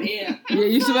 come here. Yeah,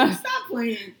 you should stop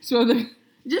playing.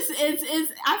 Just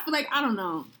it's. I feel like I don't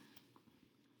know.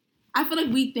 I feel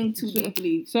like we think too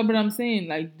deeply. So, but I'm saying,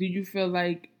 like, do you feel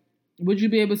like would you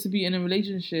be able to be in a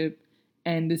relationship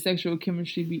and the sexual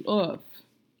chemistry be off?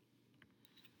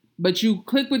 But you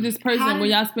click with this person when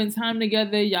y'all spend time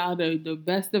together, y'all the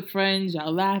best of friends,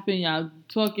 y'all laughing, y'all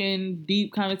talking,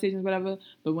 deep conversations, whatever.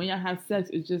 But when y'all have sex,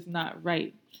 it's just not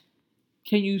right.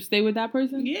 Can you stay with that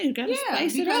person? Yeah, you gotta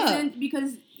spice it up.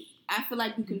 Because I feel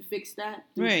like you can fix that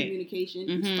through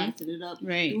communication, spicing it up.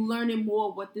 Right. Through learning more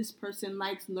of what this person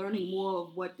likes, learning more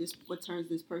of what turns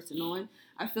this person on.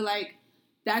 I feel like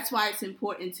that's why it's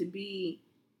important to be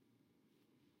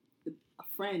a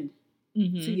friend to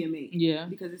your mate. Yeah.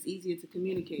 Because it's easier to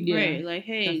communicate. Yeah. Right. Like,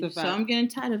 hey, so I'm getting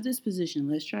tired of this position.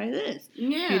 Let's try this.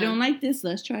 Yeah. If you don't like this,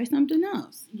 let's try something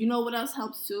else. You know what else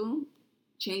helps too?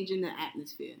 Changing the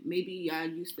atmosphere. Maybe y'all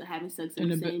used to having sex in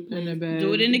the same place.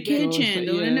 Do it in the kitchen.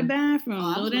 Do it in the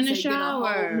bathroom. Do it in the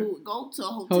shower. Go to a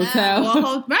hotel. A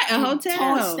hotel.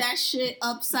 Toss that shit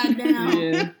upside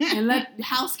down. And let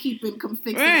housekeeping come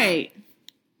fix it. Right.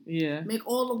 Yeah. Make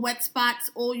all the wet spots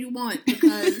all you want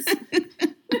because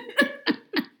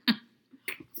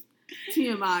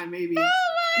TMI maybe. Oh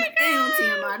my God. Ain't no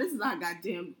TMI. This is our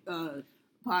goddamn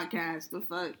podcast. The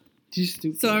fuck.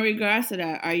 So in regards to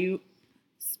that, are you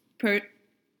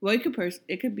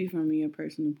it could be from your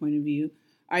personal point of view.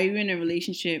 Are you in a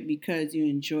relationship because you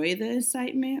enjoy the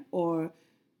excitement or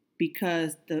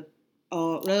because the...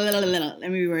 Oh, let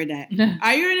me reword that.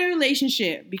 Are you in a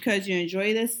relationship because you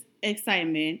enjoy this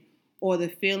excitement or the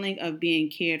feeling of being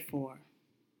cared for?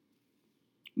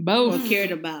 Both. Or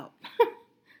cared about?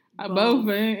 Both.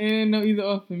 It ain't no either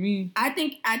or for me. I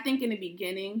think in the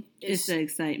beginning it's the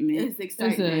excitement. It's the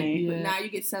excitement. Yeah. But now you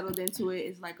get settled into it.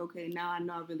 It's like, okay, now I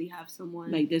know I really have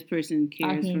someone. Like this person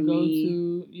cares I can for go me.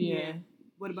 To, yeah.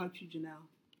 What about you, Janelle?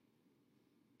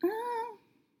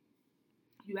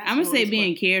 I'm going to say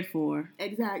being cared for.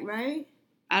 Exactly, right?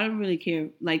 I don't really care.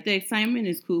 Like, the excitement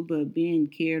is cool, but being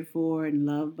cared for and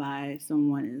loved by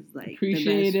someone is, like,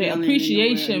 appreciated. The best feeling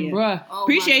Appreciation, in the world, bruh. Oh,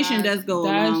 appreciation does go a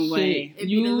long way. It'd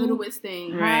be the littlest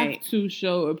thing. Have to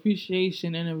show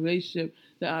appreciation in a relationship.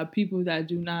 There are people that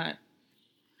do not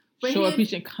show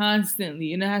appreciation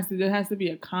constantly. And there has to be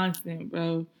a constant,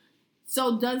 bro.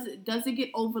 So does it get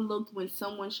overlooked when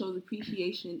someone shows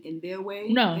appreciation in their way?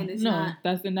 No, and it's no. Not...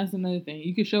 That's another thing.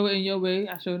 You can show it in your way.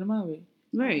 I show it in my way.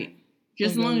 Right. Okay.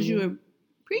 Just as long as you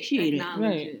appreciate it.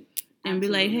 Right. And Absolutely. Be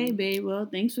like, hey, babe, well,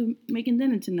 thanks for making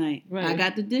dinner tonight. Right. I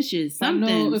got the dishes.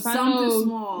 Something. Something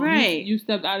small. Right. You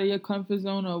stepped out of your comfort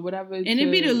zone or whatever. And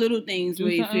it'd be the little things where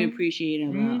you feel appreciated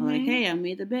about. Mm-hmm. Like, hey, I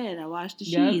made the bed. I washed the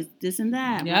sheets. This and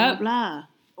that. Blah, blah, blah.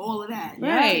 All of that.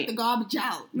 Right. Take the garbage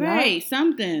out. Right.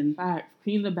 Something. Facts.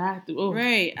 Clean the bathroom. Oh.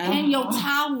 Right. Hang your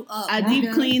towel up. I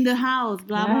deep clean the house.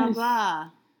 Blah, blah, blah.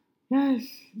 Yes.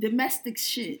 Domestic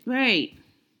shit. Right.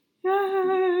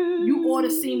 Yes. You order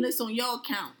Seamless on your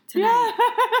account tonight.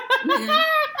 Yeah.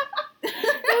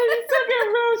 You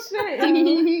talking real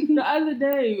shit. The other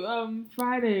day,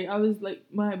 Friday, I was like,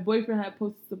 my boyfriend had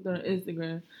posted something on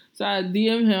Instagram. So I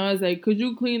DM'd him. I was like, could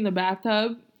you clean the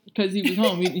bathtub? Because he was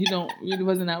home. He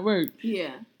wasn't at work.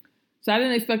 Yeah. So I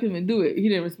didn't expect him to do it. He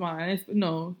didn't respond.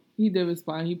 No, he did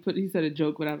respond. He said a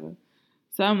joke, whatever.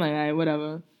 So I'm like, all right,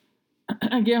 whatever.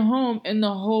 I get home and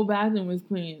the whole bathroom was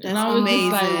clean. That's and I was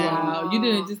amazing. just like, wow, you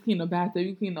didn't just clean the bathtub,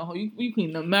 you cleaned the whole, you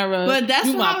cleaned the mirror. But that's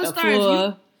you how it the starts.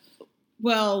 Floor.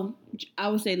 Well, I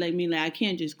would say like me, like I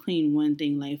can't just clean one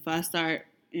thing. Like if I start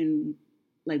in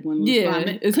like one little spot,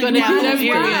 it's gonna be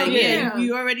area. Yeah. If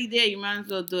you already there, you might as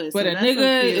well do it. But so a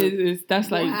nigga that's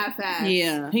like half-ass.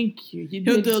 Yeah. Thank you.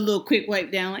 He'll do a little quick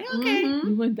wipe down, like okay. Mm-hmm.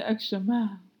 You went the extra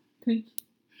mile. Thank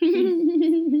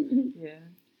you. Yeah.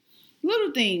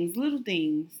 Little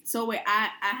things. So wait,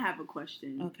 I have a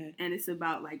question. Okay. And it's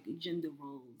about like gender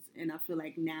roles. And I feel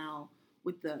like now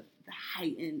with the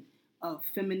heighten of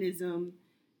feminism,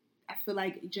 I feel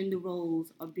like gender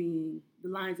roles the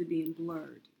lines are being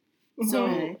blurred.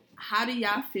 So how do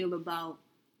y'all feel about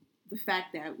the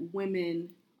fact that women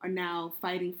are now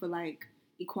fighting for like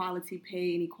equality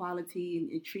pay and equality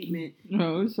and treatment?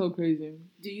 No, it's so crazy.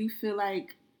 Do you feel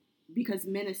like because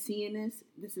men are seeing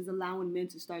this is allowing men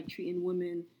to start treating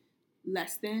women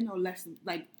less than, or less,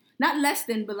 like, not less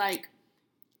than, but like,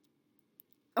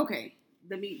 okay,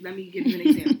 let me give you an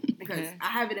example, because I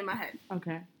have it in my head.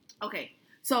 Okay,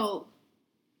 so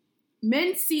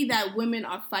men see that women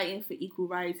are fighting for equal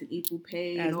rights and equal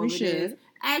pay. As and all we of should. this,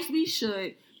 as we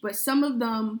should, but some of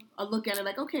them are looking at it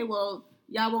like, okay, well,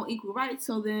 y'all want equal rights,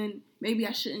 so then maybe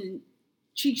I shouldn't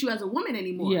treat you as a woman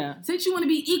anymore. Yeah. Since you want to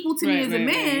be equal to me as a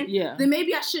man, yeah, then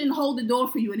maybe I shouldn't hold the door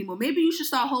for you anymore. Maybe you should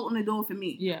start holding the door for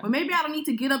me. Yeah. Or maybe I don't need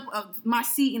to get up of my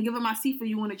seat and give up my seat for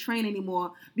you on the train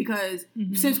anymore, because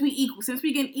since we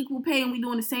getting equal pay and we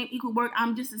doing the same equal work,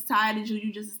 I'm just as tired as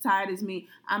you just as tired as me.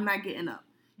 I'm not getting up.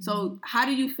 So how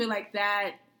do you feel like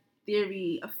that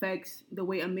theory affects the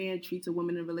way a man treats a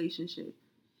woman in a relationship?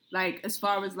 Like, as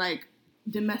far as like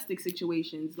domestic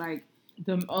situations, like,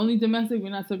 the only domestic,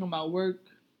 we're not talking about work.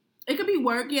 It could be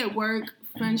work,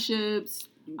 friendships.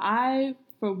 For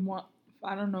one,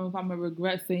 I don't know if I'm gonna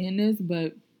regret saying this,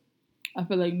 but I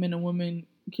feel like men and women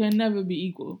can never be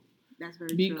equal. That's very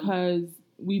true. Because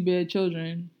we bear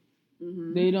children.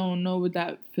 Mm-hmm. They don't know what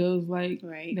that feels like.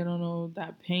 Right. They don't know what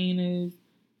that pain is.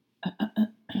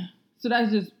 So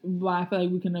that's just why I feel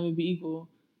like we can never be equal.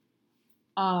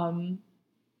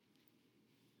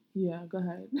 Yeah, go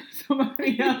ahead.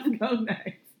 Somebody else go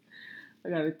next. I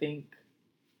gotta think.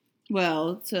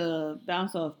 Well, to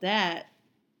bounce off that,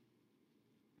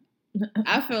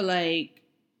 I feel like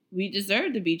we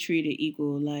deserve to be treated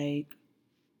equal. Like,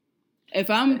 if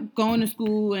I'm going to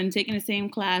school and taking the same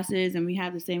classes and we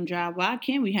have the same job, why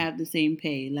can't we have the same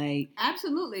pay? Like,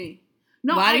 absolutely.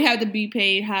 No. Why do you have to be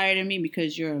paid higher than me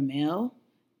because you're a male?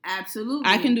 Absolutely.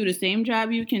 I can do the same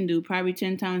job you can do, probably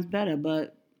 10 times better,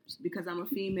 but because I'm a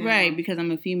female. Right, because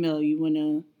I'm a female, you want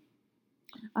to...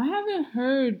 I haven't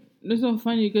heard... It's so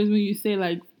funny because when you say,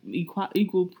 like,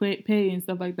 equal pay and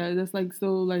stuff like that, that's, like,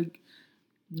 so, like,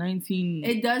 19.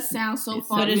 It does sound so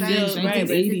far. But it's still right.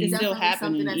 But it's still definitely happening.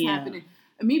 Something that's Yeah. happening.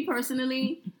 Me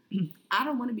personally, I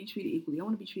don't want to be treated equally. I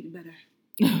want to be treated better.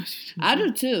 I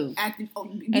do too.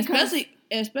 Because,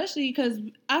 Especially because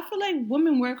I feel like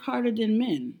women work harder than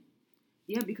men.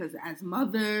 yeah, because as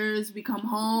mothers, we come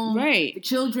home. Right. The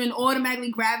children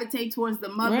automatically gravitate towards the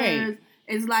mothers. Right.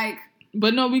 It's like.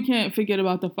 But no, we can't forget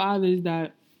about the fathers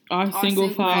that are single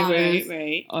fathers,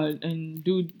 right. And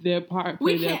do their part.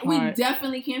 Play their part. We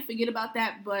definitely can't forget about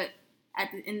that. But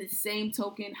in the same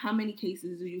token, how many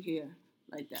cases do you hear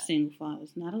like that? Single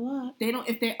fathers, not a lot. They don't.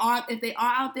 If they are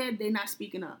out there, they're not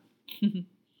speaking up.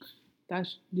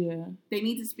 They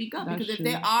need to speak up, because if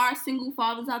there are single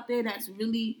fathers out there that's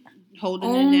really holding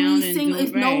it down and doing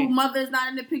it's right. no mother's not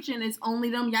in the picture and it's only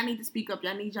them. Y'all need to speak up.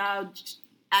 Y'all need y'all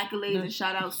accolades and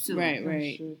shout outs too. Right.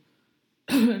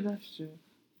 That's true.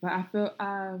 But I feel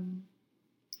I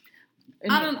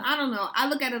don't know. I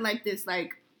look at it like this.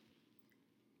 Like,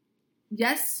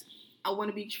 yes, I want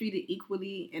to be treated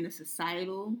equally in a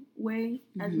societal way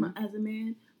as a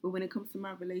man. But when it comes to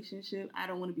my relationship, I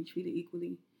don't want to be treated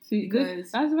equally. See,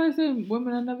 because that's why I say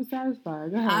women are never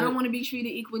satisfied. Go ahead. I don't want to be treated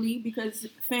equally because,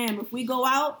 fam, if we go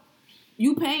out,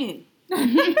 you paying.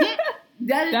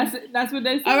 That's what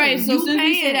they say. All right, so You since you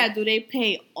paying. say that, do they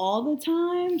pay all the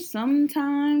time?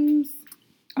 Sometimes?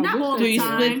 Not all Do the you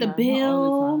time. split the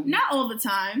bill? Not all the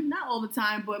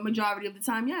time, but majority of the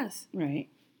time, yes. Right.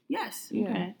 Yes. Yeah.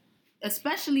 Okay.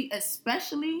 Especially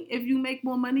if you make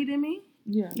more money than me,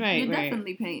 Yeah. Right. you're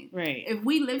definitely paying. Right. If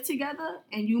we live together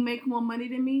and you make more money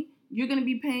than me, you're going to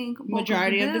be paying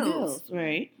Majority of of the bills.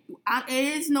 Right.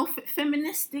 It is no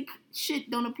feministic shit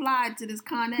don't apply to this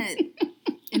Con Ed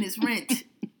and his rent,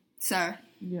 sir.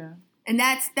 Yeah. And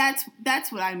that's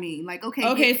what I mean. Like, okay.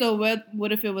 Okay, so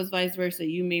what if it was vice versa?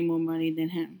 You made more money than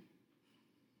him.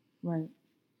 Right.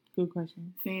 Good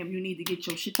question. Fam, you need to get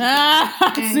your shit together.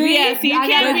 See, Yeah, see, you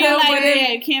can't be like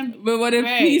that. You can't. But what if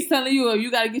Right. he's telling you, you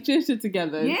got to get your shit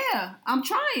together? Yeah, I'm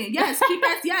trying.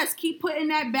 Yes, keep putting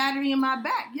that battery in my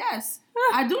back. Yes,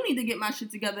 I do need to get my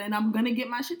shit together, and I'm gonna get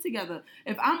my shit together.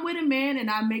 If I'm with a man and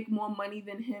I make more money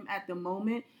than him at the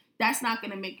moment, that's not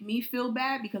gonna make me feel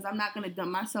bad, because I'm not gonna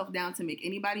dumb myself down to make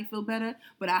anybody feel better.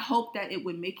 But I hope that it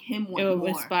would make him want more. It would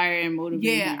inspire and motivate.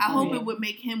 Yeah, him. I hope it would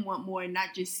make him want more and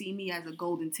not just see me as a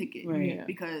golden ticket. Right. Yeah.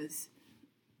 Because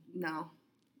no,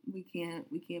 we can't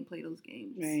play those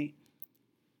games. Right.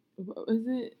 Is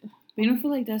it? But you don't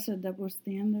feel like that's a double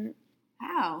standard?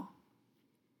 How?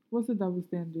 What's the double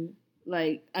standard?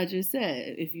 Like I just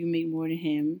said, if you make more than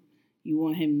him, you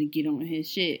want him to get on his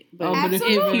shit. But, but if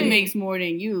Absolutely. he makes more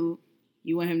than you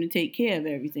want him to take care of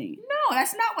everything. No,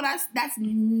 that's not what that's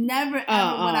never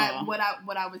ever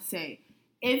what I would say.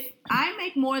 If I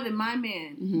make more than my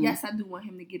man, yes, I do want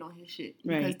him to get on his shit,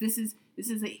 because Right. this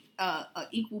is a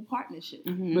equal partnership.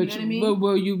 Mm-hmm. You know what I mean? But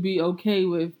will you be okay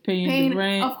with paying the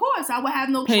rent? Of course, I would have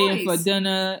no paying choice. for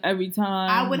dinner every time?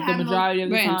 I would have the majority of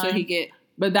the Right, time. until he get.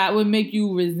 But that would make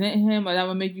you resent him, or that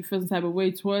would make you feel some type of way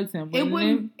towards him. It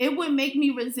would make me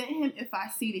resent him if I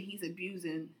see that he's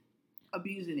abusing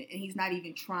it, and he's not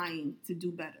even trying to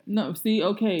do better. No, see,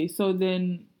 okay, so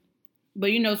then. But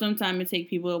sometimes it takes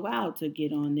people a while to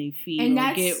get on their feet And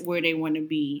or get where they want to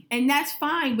be. And that's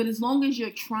fine, but as long as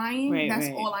you're trying, that's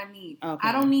right. all I need. Okay.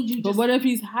 I don't need you. But what if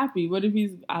he's happy? What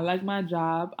if I like my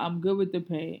job, I'm good with the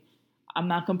pay, I'm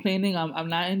not complaining, I'm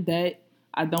not in debt,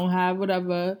 I don't have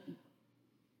whatever,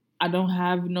 I don't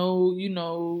have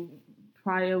no,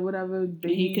 prior whatever,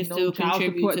 baby, He can no still child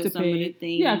contribute support to to some pay. of the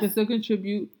things. Yeah, I can still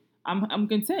contribute. I'm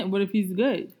content. What if he's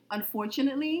good?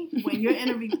 Unfortunately, when you're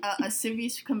in a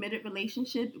serious committed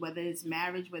relationship, whether it's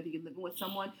marriage, whether you're living with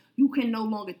someone, you can no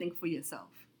longer think for yourself.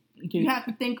 Okay. You have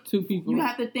to think two people. You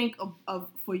have to think of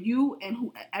for you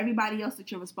and everybody else that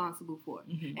you're responsible for.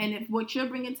 Mm-hmm. And if what you're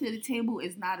bringing to the table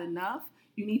is not enough,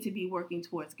 you need to be working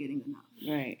towards getting enough.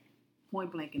 Right.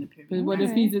 Point blank in the period. But what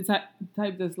if he's the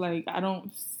type that's like, I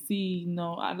don't see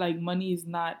money is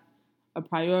not a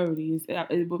priority.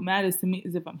 What matters to me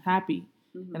is if I'm happy.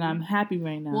 Mm-hmm. And I'm happy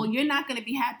right now. Well, you're not going to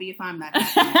be happy if I'm not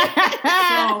happy.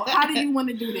 So how do you want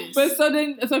to do this? But so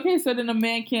then it's okay. So then a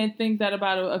man can't think that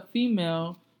about a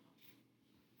female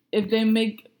if they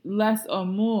make less or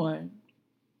more,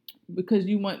 because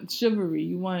you want chivalry.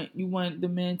 You want the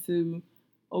man to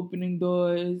opening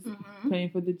doors,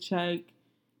 paying for the check,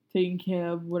 taking care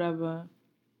of whatever.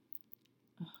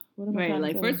 What am I Right. trying to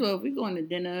Like say? first of all, if we going to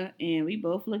dinner and we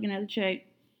both looking at the check,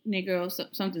 nigga,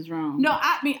 something's wrong. No,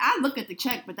 I mean, I look at the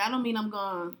check, but that don't mean I'm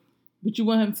going. But you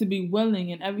want him to be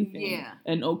willing and everything, Yeah,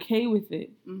 and okay with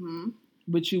it. Mm-hmm.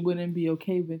 But you wouldn't be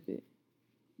okay with it.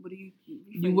 What do you?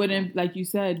 You wouldn't, like you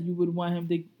said, you would want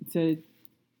him to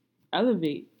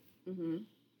elevate. Mm-hmm.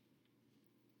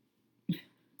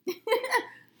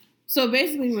 So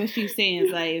basically what she's saying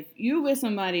is like, if you're with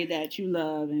somebody that you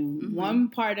love and one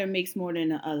partner makes more than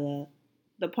the other,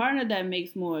 the partner that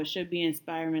makes more should be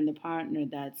inspiring the partner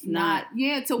that's not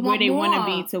to where they want to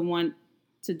be, to want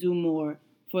to do more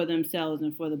for themselves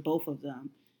and for the both of them,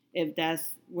 if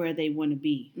that's where they want to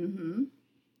be. Mm-hmm.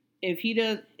 If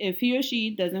he or she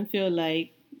doesn't feel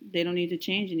like they don't need to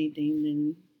change anything,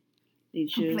 then they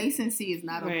should. Complacency is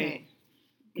not okay.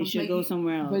 They should go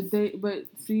somewhere else. But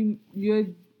see, you're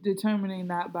determining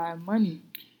that by money.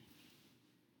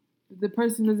 The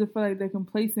person doesn't feel like they're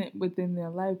complacent within their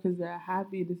life because they're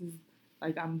happy. This is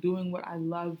like, I'm doing what I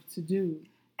love to do.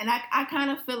 And I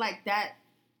kind of feel like that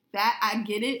I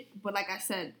get it, but like I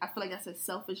said, I feel like that's a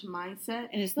selfish mindset.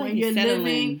 And it's like when you're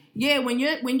settling.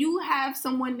 when you have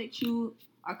someone that you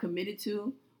are committed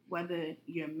to, whether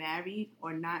you're married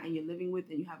or not, and you're living with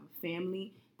and you have a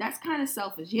family, that's kind of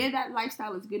selfish. Yeah, that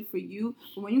lifestyle is good for you,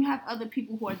 but when you have other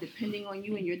people who are depending on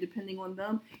you and you're depending on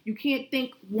them, you can't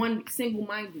think one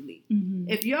single-mindedly. Mm-hmm.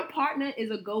 If your partner is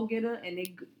a go-getter and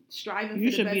they striving You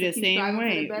for should the best, be the and keep same striving way,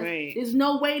 for the best, right. there's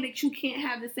no way that you can't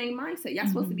have the same mindset. You're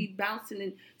supposed to be bouncing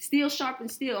and steel sharp and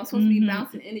steel. I'm supposed to be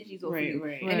bouncing energies off of you.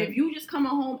 Right. And if you just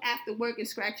coming home after work and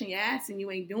scratching your ass and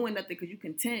you ain't doing nothing because you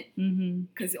content,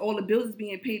 because all the bills is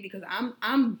being paid because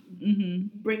I'm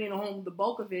bringing home the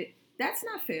bulk of it, that's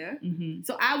not fair.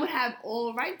 So I would have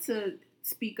all right to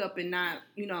speak up and not,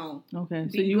 Okay, be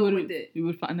so you good with it. You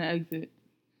would find an exit.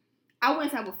 I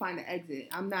wouldn't say I would find an exit.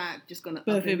 I'm not just gonna.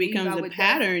 But if it becomes a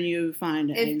pattern, you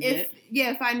find an exit.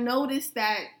 If I notice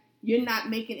that you're not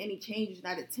making any changes,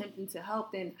 not attempting to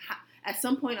help, then at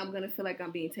some point I'm gonna feel like I'm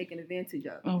being taken advantage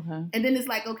of. Okay. And then it's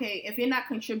like, okay, if you're not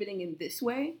contributing in this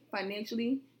way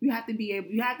financially, you have to be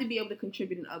able to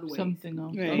contribute in other ways. Something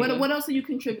else. Right. What else are you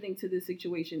contributing to this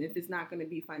situation if it's not going to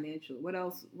be financial? What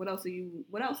else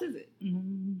is it?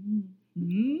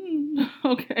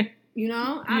 Okay. I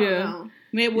don't know.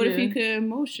 Maybe what if you could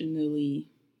emotionally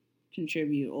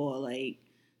contribute, or like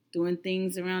doing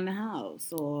things around the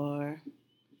house, or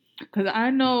because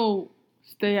I know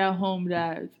stay-at-home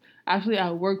dads. Actually,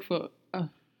 I work for.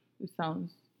 It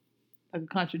sounds like a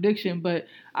contradiction, but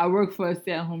I work for a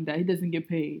stay-at-home dad. He doesn't get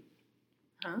paid.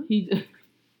 Huh? He just.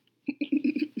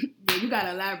 Yeah, you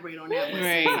gotta elaborate on that one.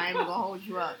 Right. Sis. I ain't gonna hold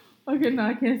you up. Okay, no,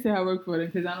 I can't say I work for them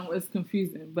because I don't. It's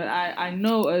confusing. But I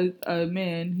know a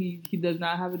man. He does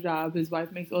not have a job. His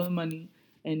wife makes all the money,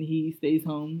 and he stays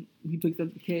home. He picks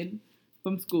up the kid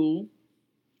from school,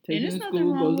 takes him to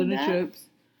school, goes on the trips,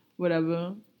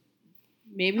 whatever.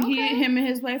 Maybe him and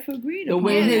his wife agreed. The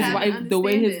way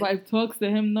his wife talks to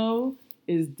him though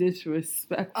is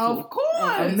disrespectful. Of course,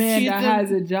 a man that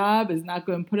has a job is not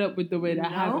going to put up with the way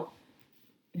that happens.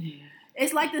 Yeah.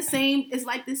 It's like the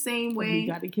same way. You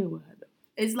got to kill with her though.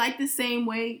 It's like the same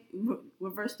way.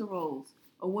 Reverse the roles.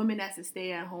 A woman that's a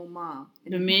stay-at-home mom.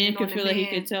 And the man could feel like he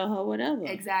could tell her whatever.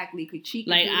 Exactly. Could cheat.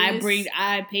 Like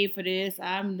I pay for this.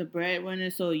 I'm the breadwinner,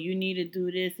 so you need to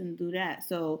do this and do that.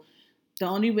 So the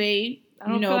only way,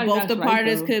 like both the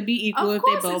partners right, could be equal if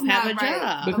they both have a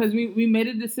job. Because we made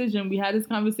a decision. We had this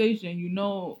conversation.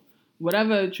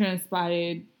 Whatever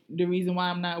transpired, the reason why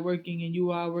I'm not working and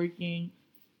you are working,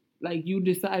 like you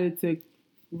decided to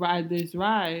ride this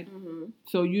ride,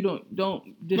 so you don't right.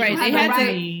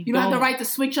 You don't have the right to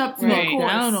switch up to a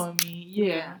course. Down on me.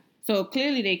 Yeah. So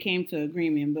clearly they came to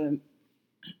agreement,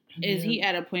 but is he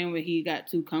at a point where he got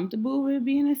too comfortable with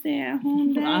being a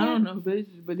stay-at-home dad? I don't know, bitch,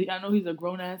 but I know he's a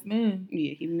grown-ass man.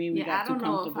 Yeah, he maybe got too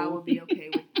comfortable. I don't know if I would be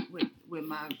okay with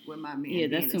my man. Yeah,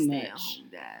 that's being too a much. stay-at-home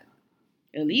dad.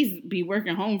 At least be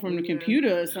working home from the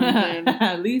computer or something.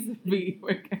 At least be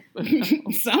working from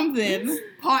home. Something.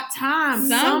 Part-time.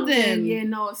 Something.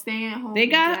 Staying home. They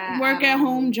got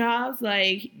work-at-home jobs,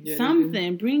 like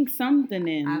something. Bring something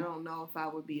in. I don't know if I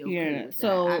would be okay with that.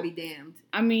 I'd be damned.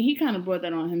 I mean, he kind of brought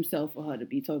that on himself for her to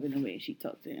be talking the way she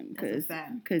talked to him.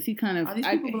 Because he kind of... Are these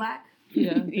people black?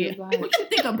 Yeah. What you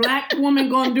think a black woman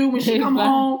gonna do when she come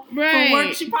home from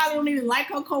work? She probably don't even like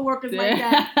her coworkers like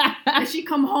that. And she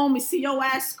come home and see your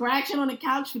ass scratching on the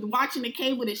couch with watching the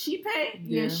cable that she paid.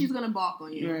 Yeah, she's gonna balk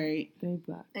on you. Right. They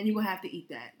black. And you're gonna have to eat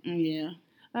that. Yeah.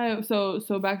 All right. So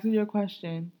back to your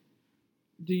question.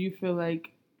 Do you feel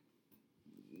like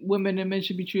women and men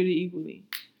should be treated equally?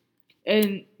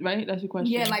 And right, that's your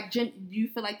question. Yeah, like do you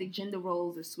feel like the gender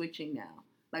roles are switching now?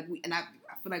 Like I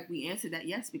feel like we answered that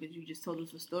yes, because you just told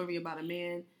us a story about a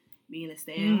man being a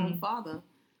stay-at-home father.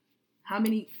 How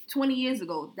many 20 years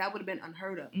ago that would have been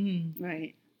unheard of?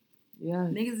 Right. Yeah.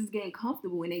 Niggas is getting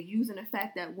comfortable and they're using the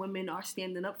fact that women are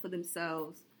standing up for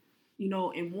themselves,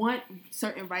 and want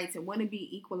certain rights and want to be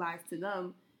equalized to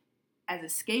them. as a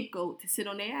scapegoat to sit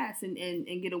on their ass and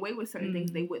get away with certain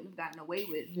things they wouldn't have gotten away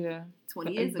with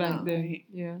 20 years back ago. then.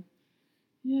 Yeah.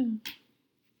 Yeah.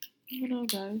 You know,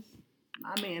 guys.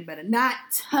 My man better not.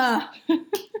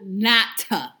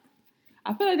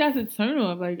 I feel like that's a turn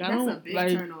off. Like, I That's don't a big like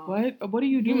turn off. what are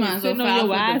you doing? might as well Sitting on file your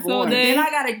for ass all divorce. day? Then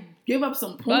I gotta give up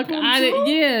some pum pum too?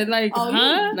 Yeah, like, Oh,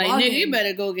 huh? you Like, bugging. nigga, you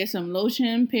better go get some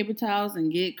lotion, paper towels,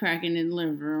 and get cracking in the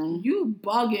living room. You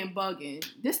bugging.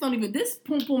 This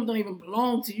pum pum don't even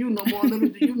belong to you no more. Little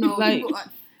do you know, Like, you at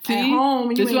see? home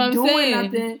and you This is what ain't I'm doing saying.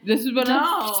 nothing. This is what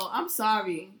No, I'm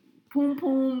sorry. Pum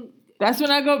pum. That's when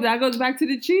that goes back to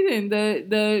the cheating,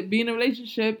 the being in a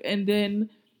relationship and then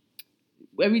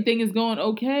everything is going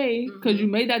okay because you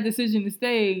made that decision to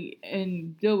stay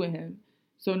and deal with him.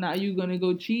 So now you're gonna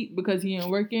go cheat because he ain't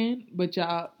working, but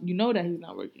you know that he's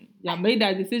not working. Y'all made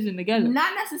that decision together.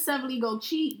 Not necessarily go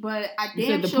cheat, but I You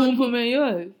damn said the sure. poom poom ain't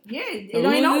yours. Yeah, it So ain't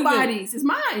whose is it? nobody's. It's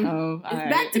mine. Oh, It's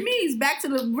back to me. It's back to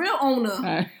the real owner. All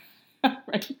right.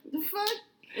 Right. The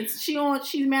fuck?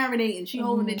 She's marinating. She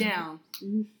holding it down.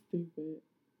 You stupid.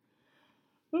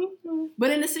 Okay. But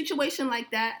in a situation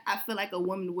like that, I feel like a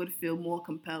woman would feel more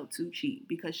compelled to cheat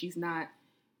because she's not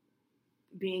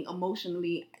being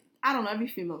emotionally. I don't know. Every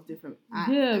female's different.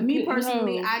 Me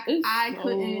personally, I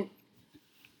couldn't.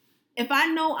 If I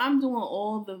know I'm doing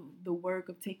all the work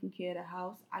of taking care of the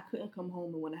house, I couldn't come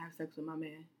home and want to have sex with my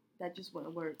man. That just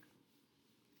wouldn't work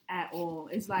at all.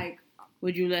 It's like,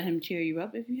 Would you let him cheer you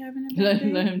up if you're having a bad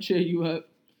day? Let him cheer you up.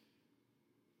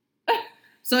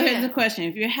 So here's the question.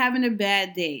 If you're having a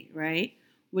bad day, right,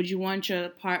 would you want your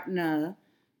partner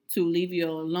to leave you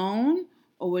alone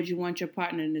or would you want your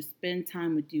partner to spend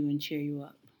time with you and cheer you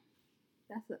up?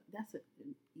 that's an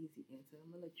easy answer.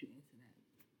 I'm gonna let you answer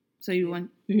that. So you want...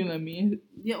 You can let me in.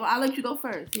 Yeah, well, I'll let you go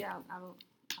first. Yeah, I'll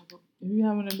go. If you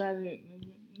having a bad day,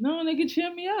 no, they can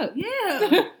cheer me up.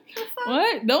 Yeah.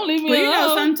 What? Don't leave me But alone. you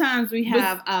know, sometimes we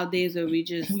have our days where we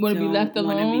just Wanna be left don't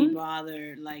want to alone? be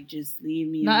bothered. Like, just leave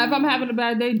me Now, alone. if I'm having a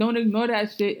bad day, don't ignore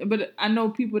that shit. But I know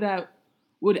people that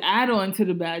would add on to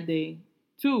the bad day,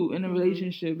 too, in a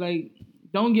relationship. Like,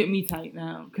 don't get me tight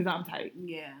now, because I'm tight.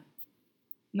 Yeah.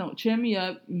 No, cheer me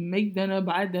up, make dinner,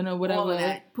 buy dinner, whatever. All of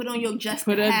that. Put on your just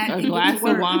Put hat a and glass get to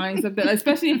of work. wine, something.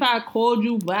 Especially if I called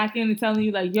you blacking and telling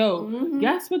you, like, yo,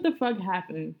 guess what the fuck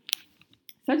happened?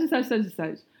 Such and such, such and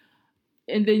such.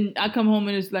 And then I come home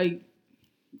and it's like,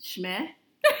 Schmeh.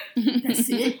 That's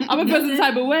it. I'm going to feel some Nothing.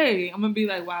 type of way. I'm going to be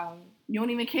like, wow. You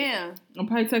don't even care. I'm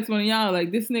probably text one of y'all,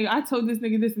 like, this nigga, I told this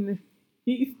nigga this and this.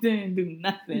 He didn't do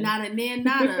nothing. Nada,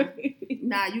 nada.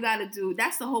 Nah, you gotta do.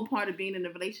 That's the whole part of being in a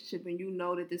relationship when you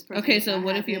know that this person. Okay, is so not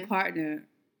what if your having- partner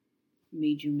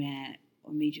made you mad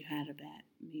or made you had a bad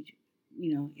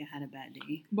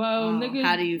day? Well, nigga.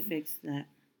 How do you fix that?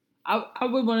 I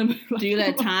would want to be like. Do you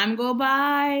let time go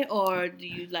by or do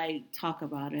you like talk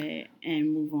about it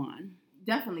and move on?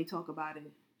 Definitely talk about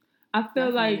it. I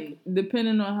feel Definitely. like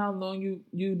depending on how long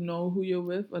you know who you're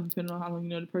with, or depending on how long you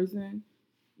know the person,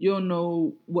 you'll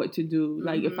know what to do.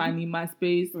 Like if I need my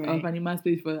space, or if I need my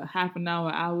space for half an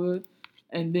hour,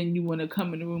 and then you want to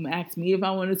come in the room and ask me if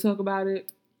I want to talk about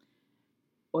it,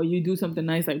 or you do something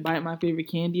nice like buy my favorite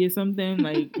candy or something,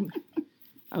 like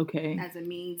okay, As a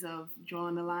means of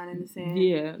drawing the line in the sand.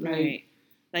 yeah, Right.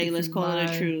 Like, let's call it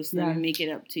a truce. Let me make it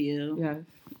up to you. Yeah.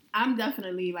 I'm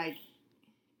definitely like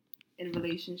in a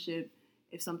relationship.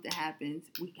 If something happens,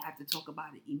 we have to talk about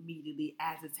it immediately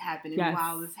as it's happening,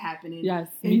 while it's happening. Yes,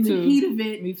 in me too. the heat of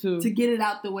it, Me too. to get it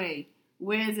out the way.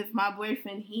 Whereas if my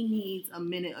boyfriend, he needs a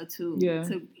minute or two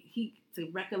to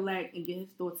recollect and get his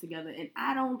thoughts together, and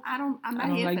I'm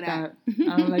not here like for that.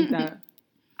 I don't like that.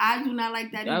 I do not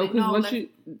like that Oh, either. No,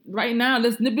 right now,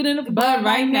 let's nip it in the bud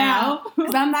right now.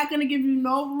 Because I'm not going to give you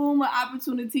no room or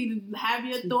opportunity to have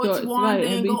your thoughts wander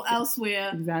and go elsewhere.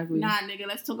 Exactly. Nah, nigga,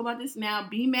 let's talk about this now.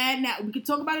 Be mad now. We can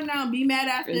talk about it now and be mad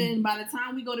after, and by the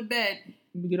time we go to bed,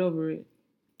 we get over it.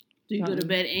 Do you go to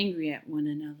bed angry at one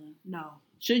another? No.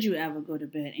 Should you ever go to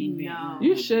bed angry at one another?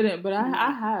 You shouldn't, but I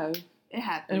have. It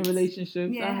happens. In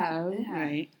relationships, Yeah, I have.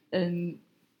 Right. And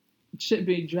shit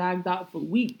be dragged out for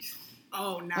weeks.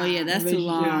 Oh, nah. Oh, yeah, that's too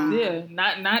long. Yeah,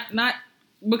 not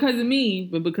because of me,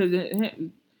 but because of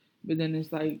him. But then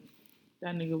it's like,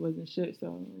 that nigga wasn't shit,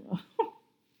 so.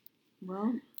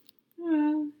 Well,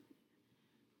 Yeah.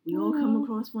 we all come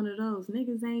across one of those.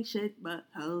 Niggas ain't shit but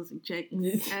hoes and chicks.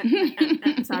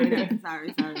 Sorry.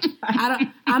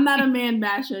 I'm not a man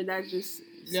basher. That's just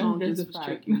song That's just a was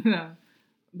fact. tricky. No.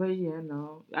 But yeah,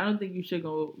 no. I don't think you should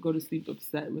go to sleep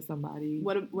upset with somebody.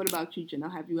 What about you,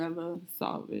 Janelle? Have you ever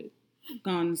Solve it.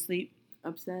 Gone to sleep?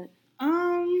 upset?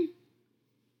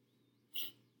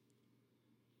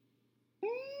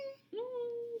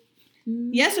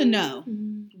 Yes or no?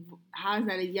 How is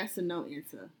that a yes or no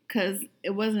answer? Because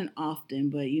it wasn't often,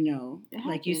 but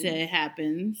like you said, it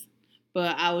happens.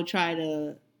 But I would try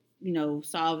to,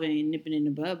 solve it and nip it in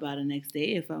the bud by the next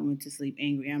day if I went to sleep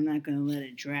angry. I'm not going to let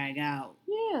it drag out.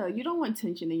 Yeah, you don't want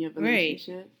tension in your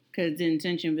relationship. Because then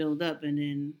tension builds up and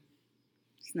then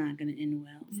it's not going to end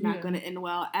well. It's not going to end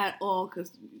well at all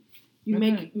because you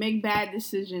make bad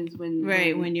decisions when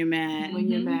you're mad. When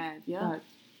you're mad, yeah.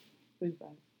 Please bad.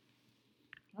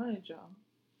 All right, y'all.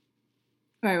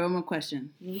 All right, one more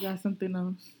question. We got something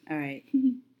else. All right.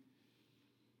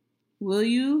 Will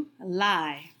you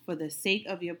lie for the sake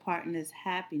of your partner's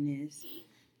happiness?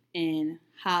 And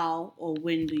how or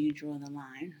when do you draw the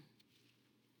line?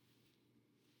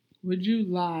 Would you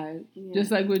lie? Yeah.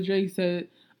 Just like what Drake said.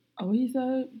 Oh, what he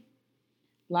said?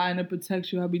 Lying to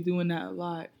protect you. I'll be doing that a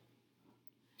lot.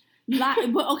 Lie,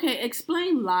 but okay,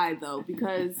 explain lie though,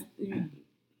 because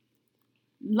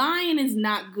lying is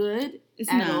not good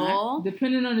at all.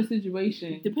 Depending on the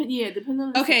situation. Depending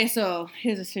on the Okay, so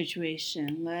here's a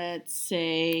situation. Let's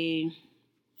say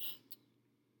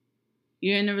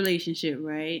you're in a relationship,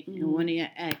 right? Mm-hmm. And one of your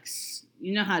ex,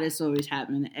 you know how this always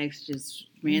happens. The ex just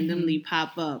randomly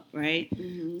pop up, right?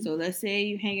 Mm-hmm. So let's say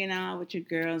you're hanging out with your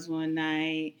girls one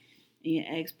night and your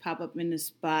ex pop up in the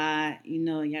spot,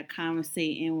 y'all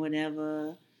conversating,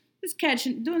 whatever. Just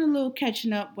doing a little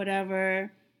catching up,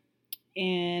 whatever.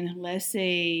 And let's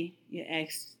say your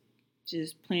ex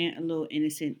just plant a little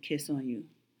innocent kiss on you.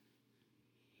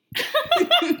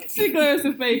 She glares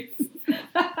her face.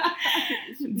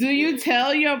 Do you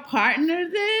tell your partner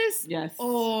this? Yes.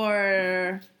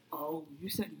 Or... Oh, you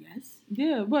said yes?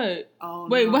 Yeah, what? Oh,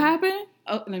 wait, no. What happened?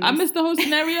 Oh, I missed the whole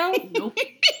scenario? Nope.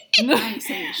 I ain't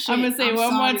saying shit. I'm going to say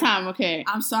one more time, okay?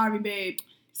 I'm sorry, babe.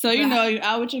 So, you're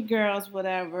out with your girls,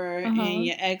 whatever, and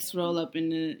your ex roll up in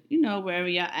the, wherever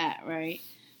y'all at, right?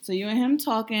 So you and him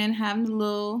talking, having a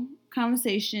little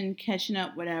conversation, catching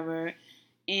up, whatever.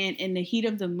 And in the heat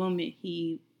of the moment,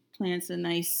 he plants a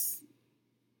nice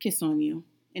kiss on you.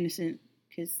 Innocent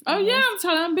kiss. Oh, yeah, I'm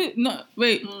telling him. No,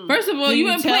 wait. First of all, you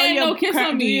ain't playing no kiss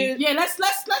on me. Yeah,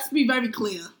 let's be very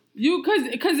clear. You, cause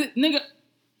nigga.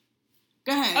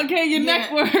 Go ahead. Okay, your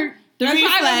neck work. That's why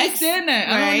I don't understand that.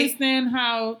 Right? I don't understand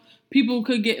how people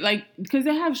could get, because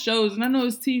they have shows, and I know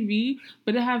it's TV,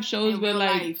 but they have shows where,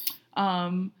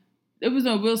 it was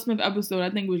a Will Smith episode, I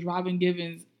think it was Robin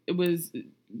Givens, it was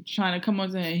trying to come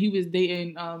on to him, he was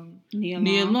dating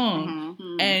Nia Long.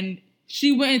 Mm-hmm. And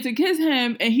she went in to kiss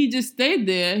him, and he just stayed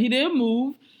there. He didn't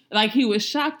move, like he was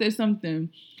shocked or something.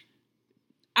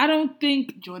 I don't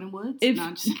think... Jordan Woods? No,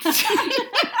 I'm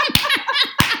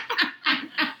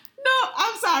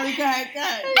sorry. Go ahead.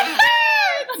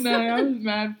 No, that was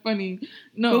mad funny.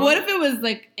 No, but what if it was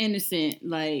innocent?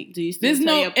 Do you still there's tell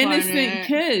no your partner? Innocent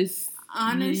kiss?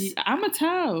 Honest, I'm a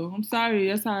tell. I'm sorry.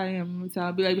 That's how I am. I'm a tell.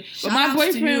 I'll be like, but my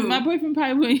boyfriend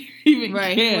probably wouldn't even care.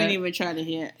 He wouldn't even try to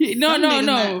hear.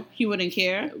 No. He wouldn't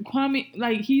care.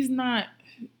 Kwame, he's not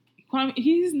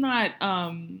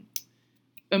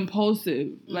impulsive.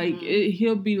 Mm-hmm.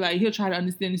 He'll be he'll try to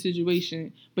understand the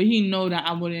situation, but he know that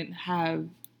I wouldn't have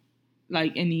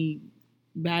any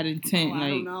bad intent. I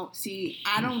don't know. See,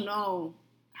 I don't know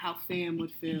how Fam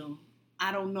would feel.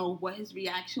 I don't know what his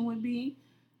reaction would be.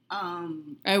 All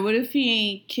right, what if he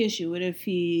ain't kiss you? What if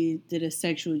he did a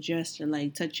sexual gesture,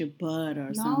 touch your butt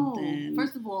or something?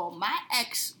 First of all, my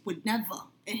ex would never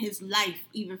in his life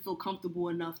even feel comfortable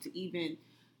enough to even.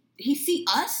 He see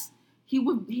us, he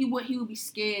would be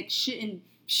scared shitting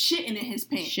in his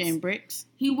pants. Shitting bricks.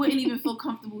 He wouldn't even feel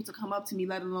comfortable to come up to me,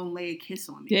 let alone lay a kiss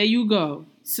on me. There you go.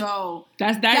 So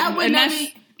that's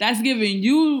giving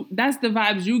you. That's the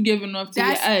vibes you giving off to your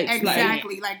ex.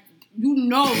 Exactly.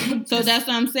 So that's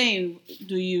what I'm saying.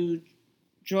 Do you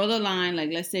draw the line?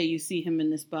 Let's say you see him in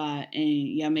the spot and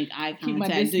y'all make eye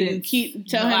contact. Do you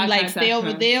tell him stay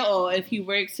over there, or if he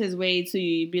works his way to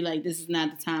you, you'd be like, this is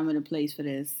not the time or the place for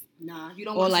this. Nah, you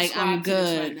don't want to subscribe to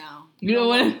this right now. You don't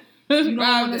want to. You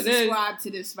don't want to subscribe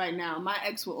to this right now. My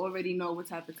ex will already know what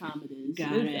type of time it is.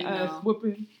 Got it.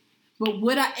 Whooping. But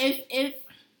would I,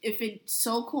 if it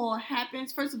so-called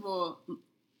happens, first of all, would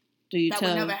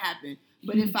never happen.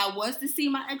 But if I was to see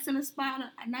my ex in a spot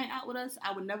a night out with us,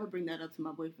 I would never bring that up to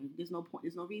my boyfriend. There's no point.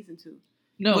 There's no reason to.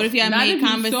 No. What if y'all made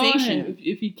conversation?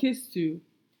 If he kissed you?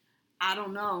 I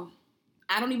don't know.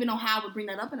 I don't even know how I would bring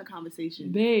that up in a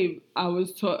conversation. Babe, I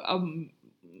was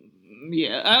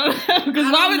yeah.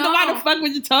 Because why the fuck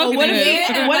would you talk to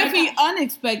him? What if he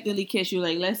unexpectedly kissed you?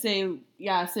 Let's say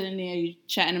y'all sitting there, you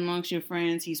chatting amongst your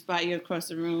friends, he spot you across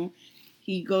the room.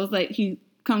 He goes he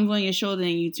comes on your shoulder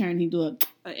and you turn, he do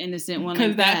an innocent one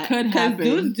like that could happen.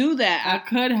 Dudes do that. That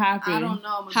could happen. I don't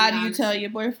know. How do you tell your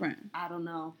boyfriend? I don't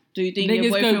know. Do you think Niggas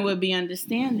your boyfriend could- would be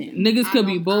understanding? Niggas could I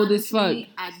be don't- bold as fuck. honestly,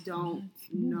 I don't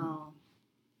know.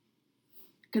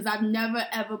 Because I've never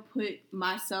ever put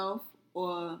myself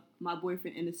or my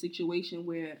boyfriend in a situation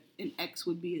where an ex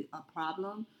would be a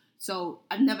problem. So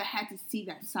I've never had to see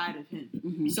that side of him.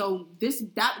 Mm-hmm. So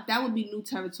that would be new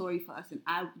territory for us, and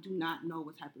I do not know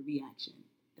what type of reaction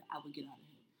that I would get out of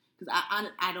him.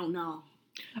 Because I don't know.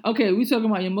 Okay, we talking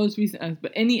about your most recent ex,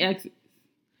 but any ex,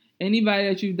 anybody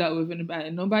that you dealt with in the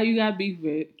past, nobody you got beef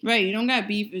with. Right, you don't got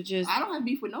beef. It's just I don't have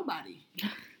beef with nobody.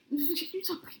 What you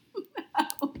talking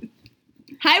about?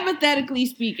 hypothetically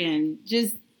speaking,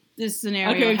 just this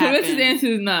scenario. Okay, happened. Callissa's answer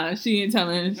is nah. She ain't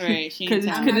telling. Right, she ain't Because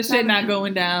telling. the shit not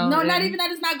going down. No, and- not even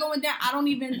that it's not going down.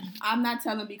 I'm not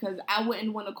telling because I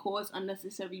wouldn't want to cause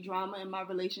unnecessary drama in my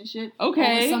relationship.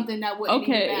 Okay. Over something that wouldn't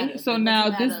even Okay, matter. so It now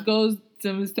doesn't this matter. goes to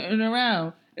Mr. Turning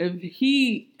around. If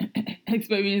he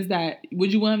experienced that,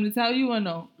 would you want him to tell you or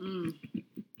no?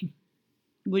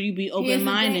 Would you be Here's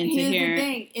open-minded to Here's hear? the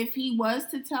thing. If he was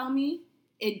to tell me,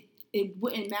 it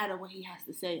wouldn't matter what he has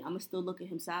to say. I'm going to still look at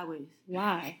him sideways.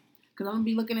 Why? Because I'm going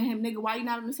to be looking at him, nigga, why you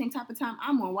not on the same type of time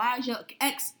I'm on? Why is your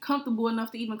ex comfortable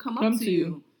enough to even come up to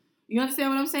you? You understand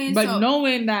what I'm saying? But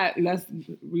knowing that, let's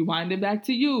rewind it back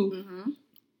to you. Mhm.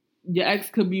 Your ex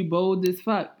could be bold as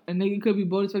fuck. A nigga could be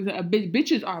bold as fuck.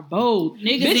 Bitches are bold.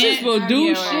 Niggas Bitches ain't- will do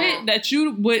yeah, shit right. that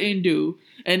you wouldn't do.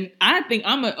 And I think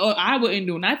I wouldn't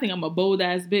do. And I think I'm a bold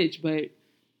ass bitch. But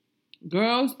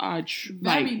girls are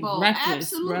Very bold. reckless, bruh.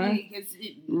 Absolutely. 'Cause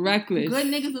Reckless. Good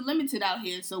niggas are limited out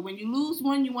here. So when you lose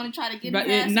one, you want to try to get But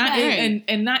his ass not back.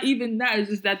 and not even that. It's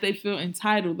just that they feel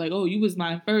entitled. Like, oh, you was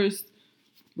mine first.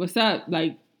 What's up?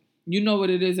 Like, you know what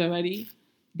it is already.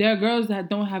 There are girls that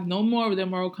don't have no more of their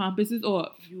moral compasses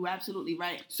off. You absolutely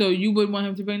right. So you would want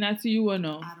him to bring that to you or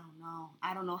no? I don't know.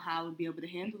 I don't know how I would be able to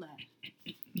handle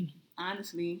that.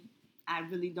 Honestly, I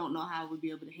really don't know how I would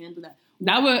be able to handle that.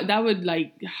 That would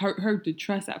like hurt the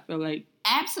trust. I feel like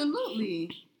Absolutely.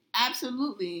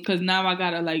 because now I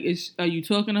gotta like, are you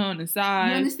talking to her on the You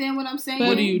side? understand what I'm saying?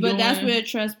 What are you But doing? that's where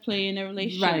trust play in a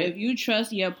relationship. Right. If you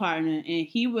trust your partner and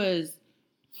he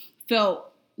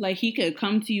felt like he could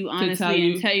come to you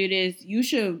honestly and tell you this, you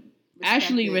should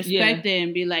actually respect it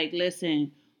and be like,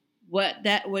 listen, what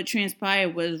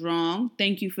transpired was wrong.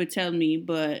 Thank you for telling me,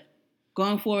 but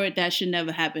going forward, that should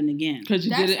never happen again. Because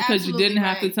you didn't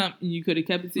have to tell. You could have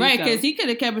kept it to Right, yourself. because he could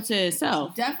have kept it to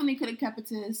himself. Definitely could have kept it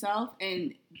to himself,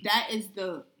 and that is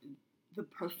the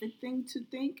perfect thing to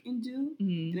think and do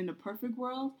in a perfect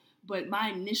world. But my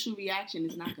initial reaction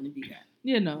is not going to be that.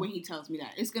 You know, when he tells me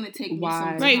that, it's going to take me some Why?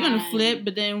 time. Right, you're gonna flip,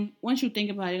 but then once you think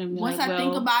about it, you're gonna be Once like, I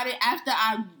think about it, after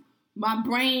my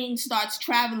brain starts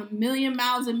traveling 1,000,000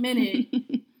 miles a minute,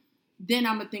 then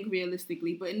I'm gonna think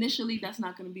realistically. But initially, that's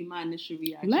not gonna be my initial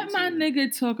reaction. let my to it.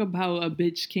 nigga talk about a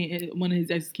bitch one of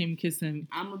his exes came kiss him.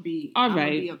 I'm gonna be All I'm gonna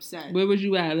right. be upset. Where was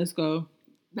you at? Let's go.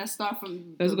 Let's start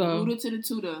from Let's the go. rooter to the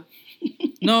tutor.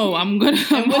 No, I'm gonna.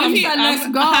 what if he said,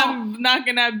 "Let's go"? I'm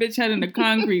knocking that bitch head in the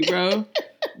concrete, bro.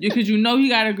 Because you know he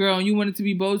got a girl and you wanted to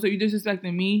be bold, so you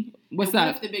disrespecting me. What's And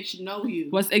up? What if the bitch know you?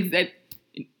 What's exact?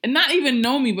 Not even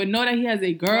know me, but know that he has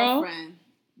a girl. Girlfriend.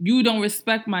 You don't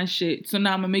respect my shit, so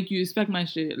now I'm gonna make you respect my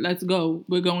shit. Let's go.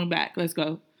 We're going back. Let's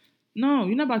go. No,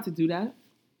 you're not about to do that.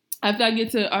 After I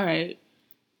get to all right.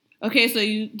 okay, so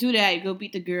you do that, you go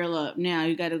beat the girl up. Now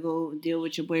you got to go deal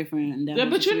with your boyfriend. Yeah,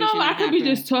 but you know, I could be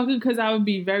just talking because I would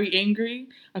be very angry.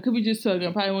 I could be just talking.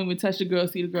 I probably won't even touch the girl,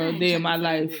 see the girl a day in my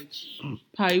life.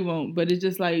 Probably won't. But it's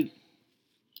just like,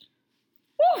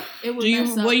 It would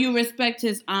mess up. will you respect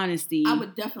his honesty? I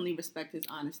would definitely respect his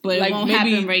honesty. But like, it won't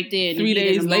maybe happen right there. in the 3 heat of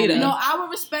days the later. moment. No, I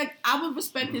would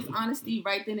respect his honesty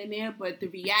right then and there, but the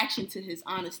reaction to his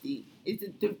honesty is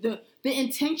the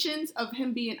intentions of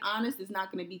him being honest is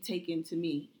not going to be taken to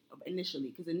me initially,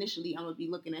 because initially I'm going to be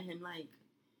looking at him like,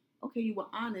 okay, you were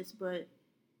honest, but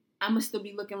I'm going to still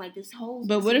be looking like this whole.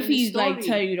 But what if he's like story.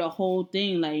 tell you the whole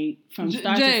thing, like from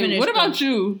start to Jay, finish? what about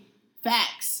you?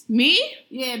 Facts? me?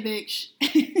 Yeah, bitch.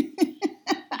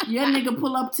 Your nigga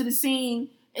pull up to the scene.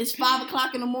 It's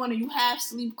 5:00 in the morning. You half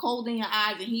sleep, cold in your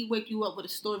eyes, and he wake you up with a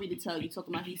story to tell you,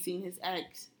 talking about he seen his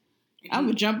ex. I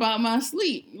would jump out my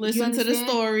sleep, listen to the understand?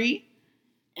 story,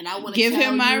 and I want to give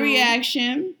him my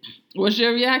reaction, What's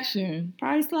your reaction?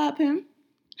 probably slap him.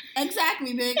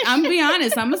 Exactly, bitch. I'm be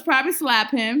honest. I'm gonna probably slap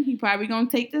him. He probably gonna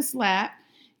take the slap.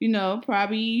 You know,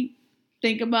 probably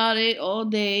think about it all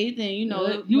day. Then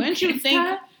once you kissed think,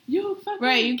 her? You fucking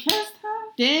Right, you kissed her?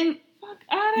 then Fuck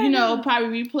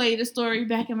probably replay the story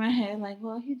back in my head. Like,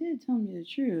 well, he did tell me the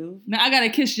truth. Now I gotta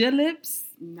kiss your lips.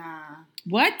 Nah.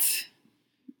 What?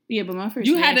 Yeah, but my first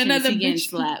You reaction had another is he getting bitch-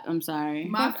 slapped. I'm sorry.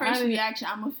 My first reaction,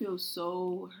 I'm gonna feel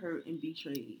so hurt and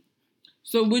betrayed.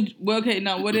 So okay,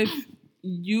 now what if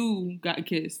you got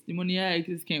kissed and one of your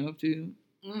exes came up to you?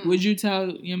 Would you tell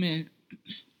your man?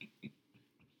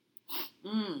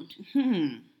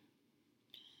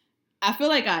 I feel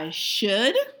like I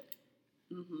should,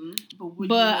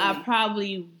 but I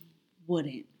probably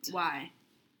wouldn't. Why?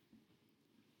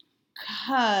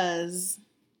 Because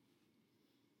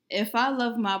if I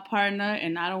love my partner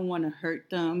and I don't want to hurt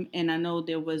them and I know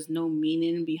there was no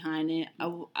meaning behind it,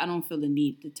 I don't feel the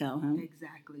need to tell him.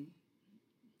 Exactly.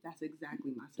 That's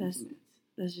exactly my sentiments.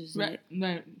 That's just Right, it.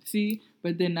 right. See,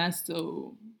 but then that's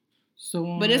so.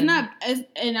 But it's not,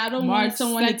 and I don't want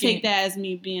someone 2nd. to take that as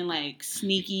me being like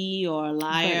sneaky or a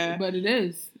liar. But it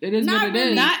is. It is Not what it really.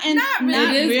 is. Not really.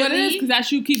 It is really. what it is because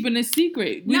that's you keeping a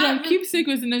secret. We Not don't really. keep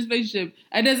secrets in this relationship.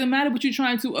 It doesn't matter what you're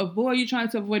trying to avoid. You're trying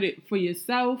to avoid it for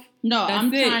yourself. No, That's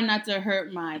I'm it. trying not to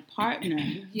hurt my partner.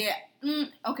 Yeah.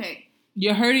 Okay.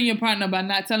 You're hurting your partner by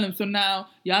not telling him. So now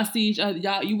y'all see each other.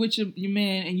 You with your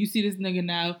man, and you see this nigga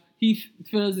now. He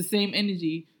feels the same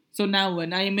energy. So now what?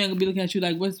 Now your man gonna be looking at you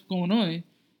like, what's going on?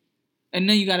 And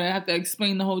then you gotta have to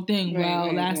explain the whole thing.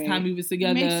 Right, last time we was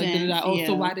together. Makes sense, Oh, so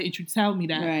yeah. why didn't you tell me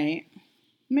that? Right.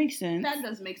 Makes sense. That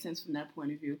does make sense from that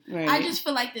point of view. Right. I just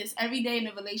feel like this every day in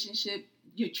a relationship,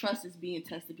 your trust is being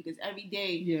tested because every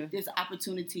day there's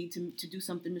opportunity to do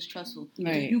something mistrustful.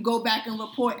 Right. Do you go back and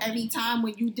report every time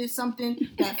when you did something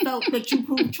that felt that you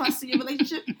proved trust in your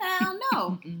relationship? Hell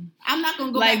no. I'm not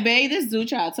gonna go like, back. babe, this dude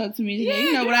tried to talk to me today. Yeah,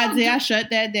 you know you what I don't did? do- I shut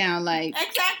that down. Like,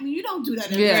 Exactly. You don't do that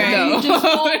every Yeah, time. no. You just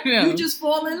fall, No. you just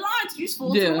fall in line. You just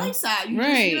fall to the wayside. You just,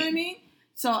 Right. you know what I mean?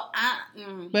 So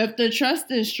but if the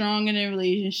trust is strong in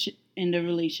the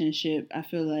relationship, I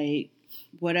feel like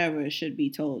whatever should be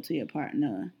told to your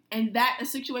partner. and a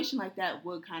situation like that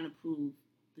would kind of prove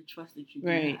the trust that you do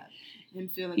Right. have. Him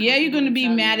feeling Yeah, you're comfortable gonna to be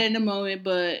tell mad you. in the moment,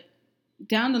 but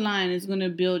down the line, it's gonna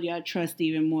build your trust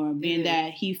even more. Being Yeah.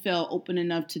 that he felt open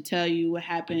enough to tell you what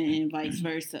happened, and vice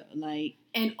versa. Like,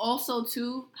 And also,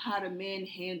 too, how the man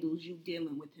handles you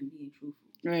dealing with him being truthful.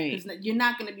 right, Because you're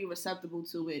not going to be receptible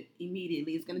to it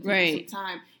immediately. It's going to take you Right. some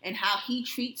time. And how he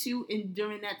treats you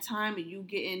during that time and you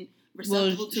getting will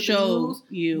receptible to the show news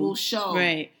you. will show.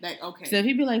 Right. Like, okay. So if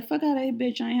he be like, "Fuck out of here,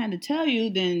 bitch," I ain't had to tell you,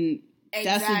 then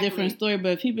that's a different story.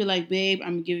 But if he be like, "Babe,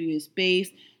 I'm gonna give you a space.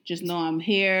 Just know I'm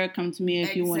here. Come to me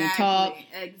if you want to talk."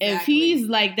 Exactly. If he's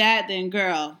like that, then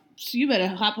girl, you better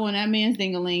hop on that man's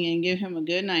ding-a-ling and give him a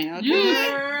good night.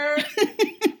 Okay.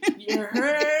 You're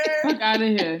hurt. Fuck out of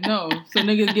here. No. So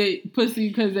niggas get pussy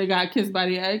because they got kissed by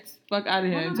their ex. Fuck out of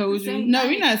here. Well, I told you. same- No,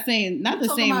 we're not saying not We're the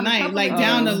talking same about a night. couple Like of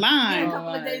down the days. Yeah, a line.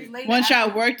 couple of days later. Once y'all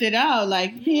after- worked it out,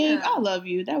 like, Yeah. I love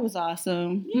you. That was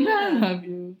awesome. I love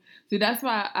you. See, that's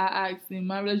why I ask in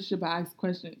my relationship. I ask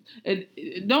questions.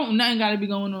 It don't nothing got to be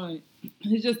going on.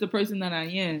 It's just the person that I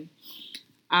am.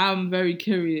 I'm very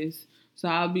curious, so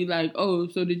I'll be like, "Oh,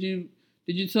 so did you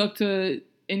talk to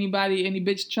anybody? Any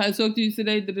bitch try to talk to you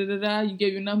today? Da da da da. You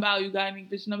gave your number out. You got any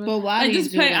bitch number? But why Like, do you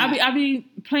just do play? that? I be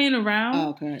playing around, Oh,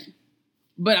 okay.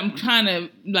 but I'm kind of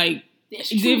like There's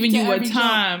truth giving to you a every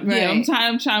time. joke. Yeah,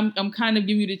 Right. I'm kind of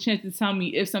giving you the chance to tell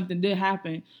me if something did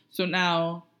happen. So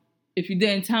now, if you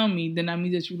didn't tell me, then that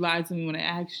means that you lied to me when I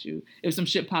asked you. If some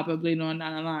shit pop up later on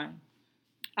down the line,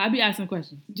 I'll be asking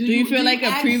questions. Do you feel like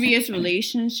a previous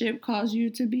relationship caused you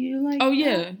to be like? Oh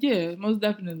that? yeah, most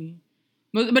definitely.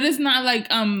 But it's not like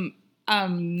I'm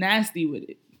nasty with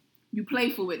it. You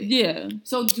playful with it. Yeah.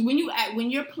 So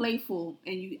when you're playful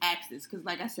and you ask this, because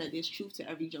like I said, there's truth to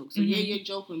every joke. So Mhm. yeah, you're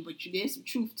joking, but there's some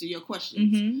truth to your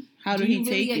questions. Mm-hmm. How Do did he you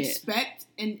take really it? expect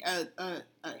an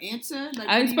answer? Like, I what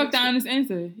do you expect the honest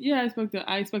answer. Yeah, I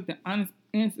expect the honest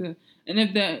answer. And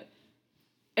if that,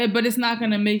 but it's not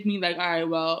gonna make me like, all right,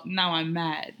 well, now I'm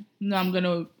mad. No, I'm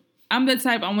the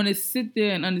type, I want to sit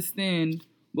there and understand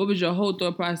what was your whole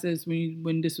thought process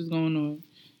when this was going on.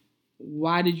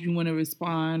 Why did you want to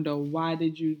respond, or why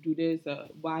did you do this, or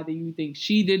why do you think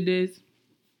she did this,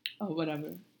 or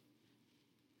whatever.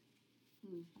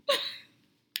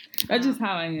 That's just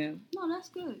how I am. No, that's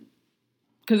good.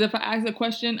 Because if I ask a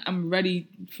question, I'm ready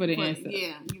for the answer.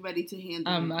 Yeah, you ready to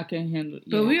handle it. I can handle it.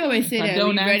 But we always say If I that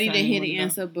don't we're ask, ready I to ain't hear wanna the know.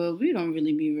 answer, but we don't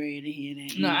really be ready to hear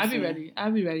that. No, answer. I'll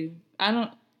be ready.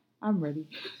 I'm ready.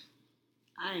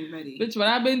 I ain't ready. Bitch, what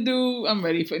I've been through, I'm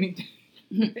ready for anything.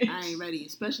 I ain't ready,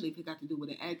 especially if it got to do with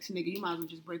an ex. Nigga, you might as well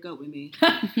just break up with me.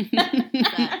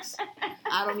 Facts.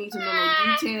 I don't need to know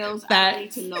no details. I don't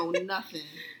need to know nothing.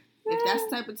 If that's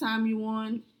the type of time you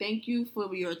want, thank you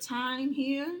for your time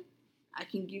here. I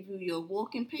can give you your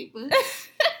walking papers.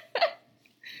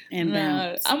 And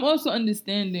bounce. I'm also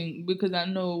understanding because I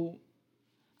know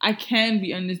I can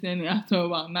be understanding after a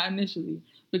while, not initially,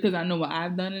 because I know what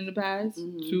I've done in the past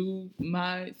to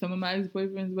some of my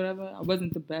ex-boyfriends, whatever. I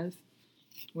wasn't the best,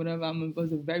 whatever. I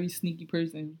was a very sneaky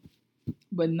person,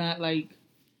 but not like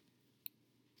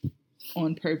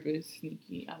on purpose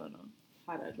sneaky. I don't know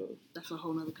how that goes. That's a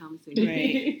whole nother conversation.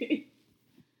 Right.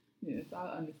 Yes,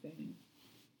 I understand.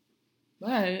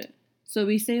 But So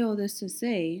we say all this to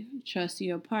say, trust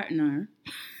your partner.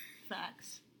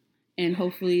 Facts. And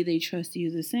hopefully they trust you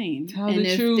the same. Tell and the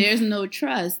if truth. there's no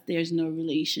trust, there's no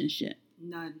relationship.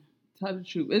 None. Tell the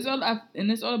truth. It's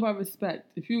all about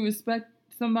respect. If you respect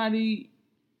somebody,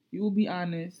 you will be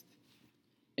honest,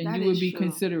 and That you will is be true.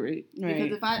 considerate. Right.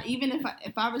 Because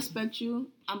if I respect you,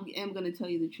 I'm gonna tell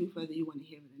you the truth whether you want to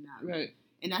hear it or not. Right.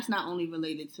 And that's not only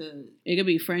related to It could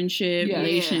be friendship, Yeah.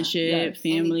 relationship, Yes.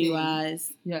 family Anything.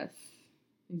 wise. Yes.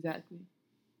 Exactly.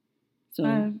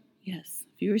 So yes,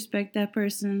 if you respect that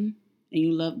person and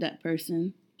you love that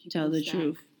person, tell the stacked.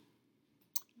 truth.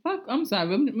 Fuck. I'm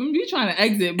sorry. I'm you trying to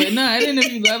exit, but no, I didn't know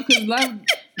if you love because love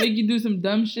make you do some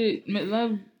dumb shit.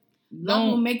 Love Love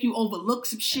will make you overlook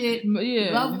some shit.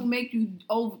 Yeah. Love will make you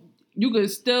over. You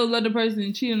could still love the person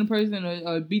and cheat on the person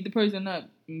or beat the person up,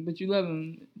 but you love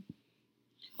them.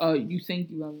 You think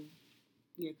you love them.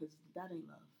 Yeah, because that ain't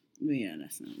love. Yeah,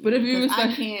 that's not. But if you Because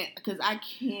respect,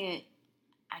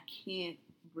 I can't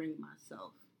bring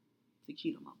myself to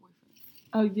cheat on my boyfriend.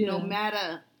 oh yeah, No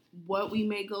matter what we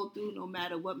may go through, no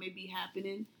matter what may be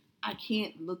happening, I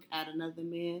can't look at another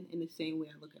man in the same way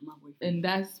I look at my boyfriend. and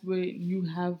that's where you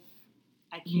have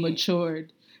I can't.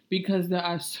 matured because there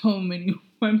are so many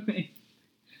women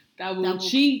that will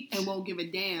cheat and won't give a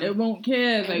damn. It won't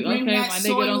care. And Like, bring okay, that my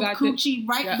nigga don't got this. coochie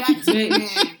right Yeah, back to the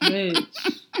man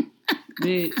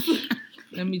bitch.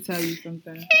 Let me tell you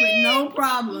something. with no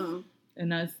problem.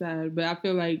 And that's sad. But I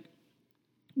feel like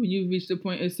when you reach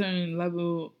a certain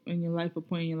level in your life, a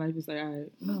point in your life, it's like, all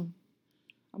right, no,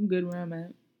 I'm good where I'm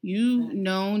at.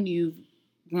 You've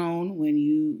grown when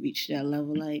you reach that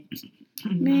level. Like,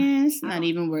 man, it's not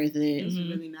even worth it. It's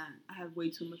really not. I have way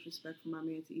too much respect for my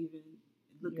man to even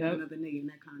look at another nigga in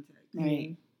that context.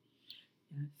 Right.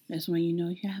 Yes. That's when you know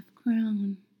you have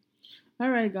grown. All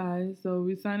right, guys. So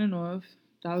we're signing off.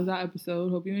 That was our episode.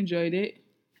 Hope you enjoyed it.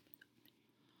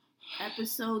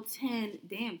 Episode 10.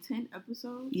 Damn, 10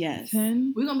 episodes? Yes.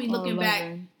 10. We're going to be looking back.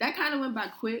 11. That kind of went by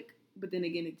quick, but then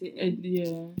again, it didn't.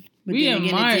 Yeah. But We then in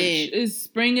again, March. it did.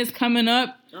 Spring is coming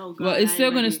up. Oh, God. Well, it's I still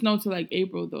ain't going to ready. snow till like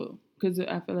April, though. Because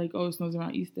I feel like, it snows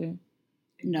around Easter.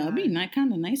 No, it'd be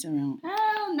kind of nice around.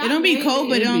 Hell, not It don't be maybe. cold,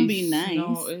 but it It'll don't be nice.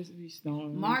 No, it's be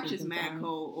snowing. March is mad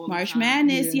cold all the March time.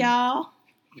 Madness, y'all.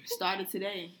 Started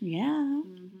today. Yeah.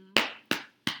 Mm-hmm.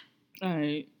 All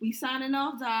right. We signing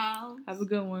off, dolls. Have a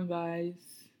good one, guys.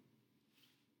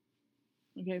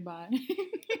 Okay, bye.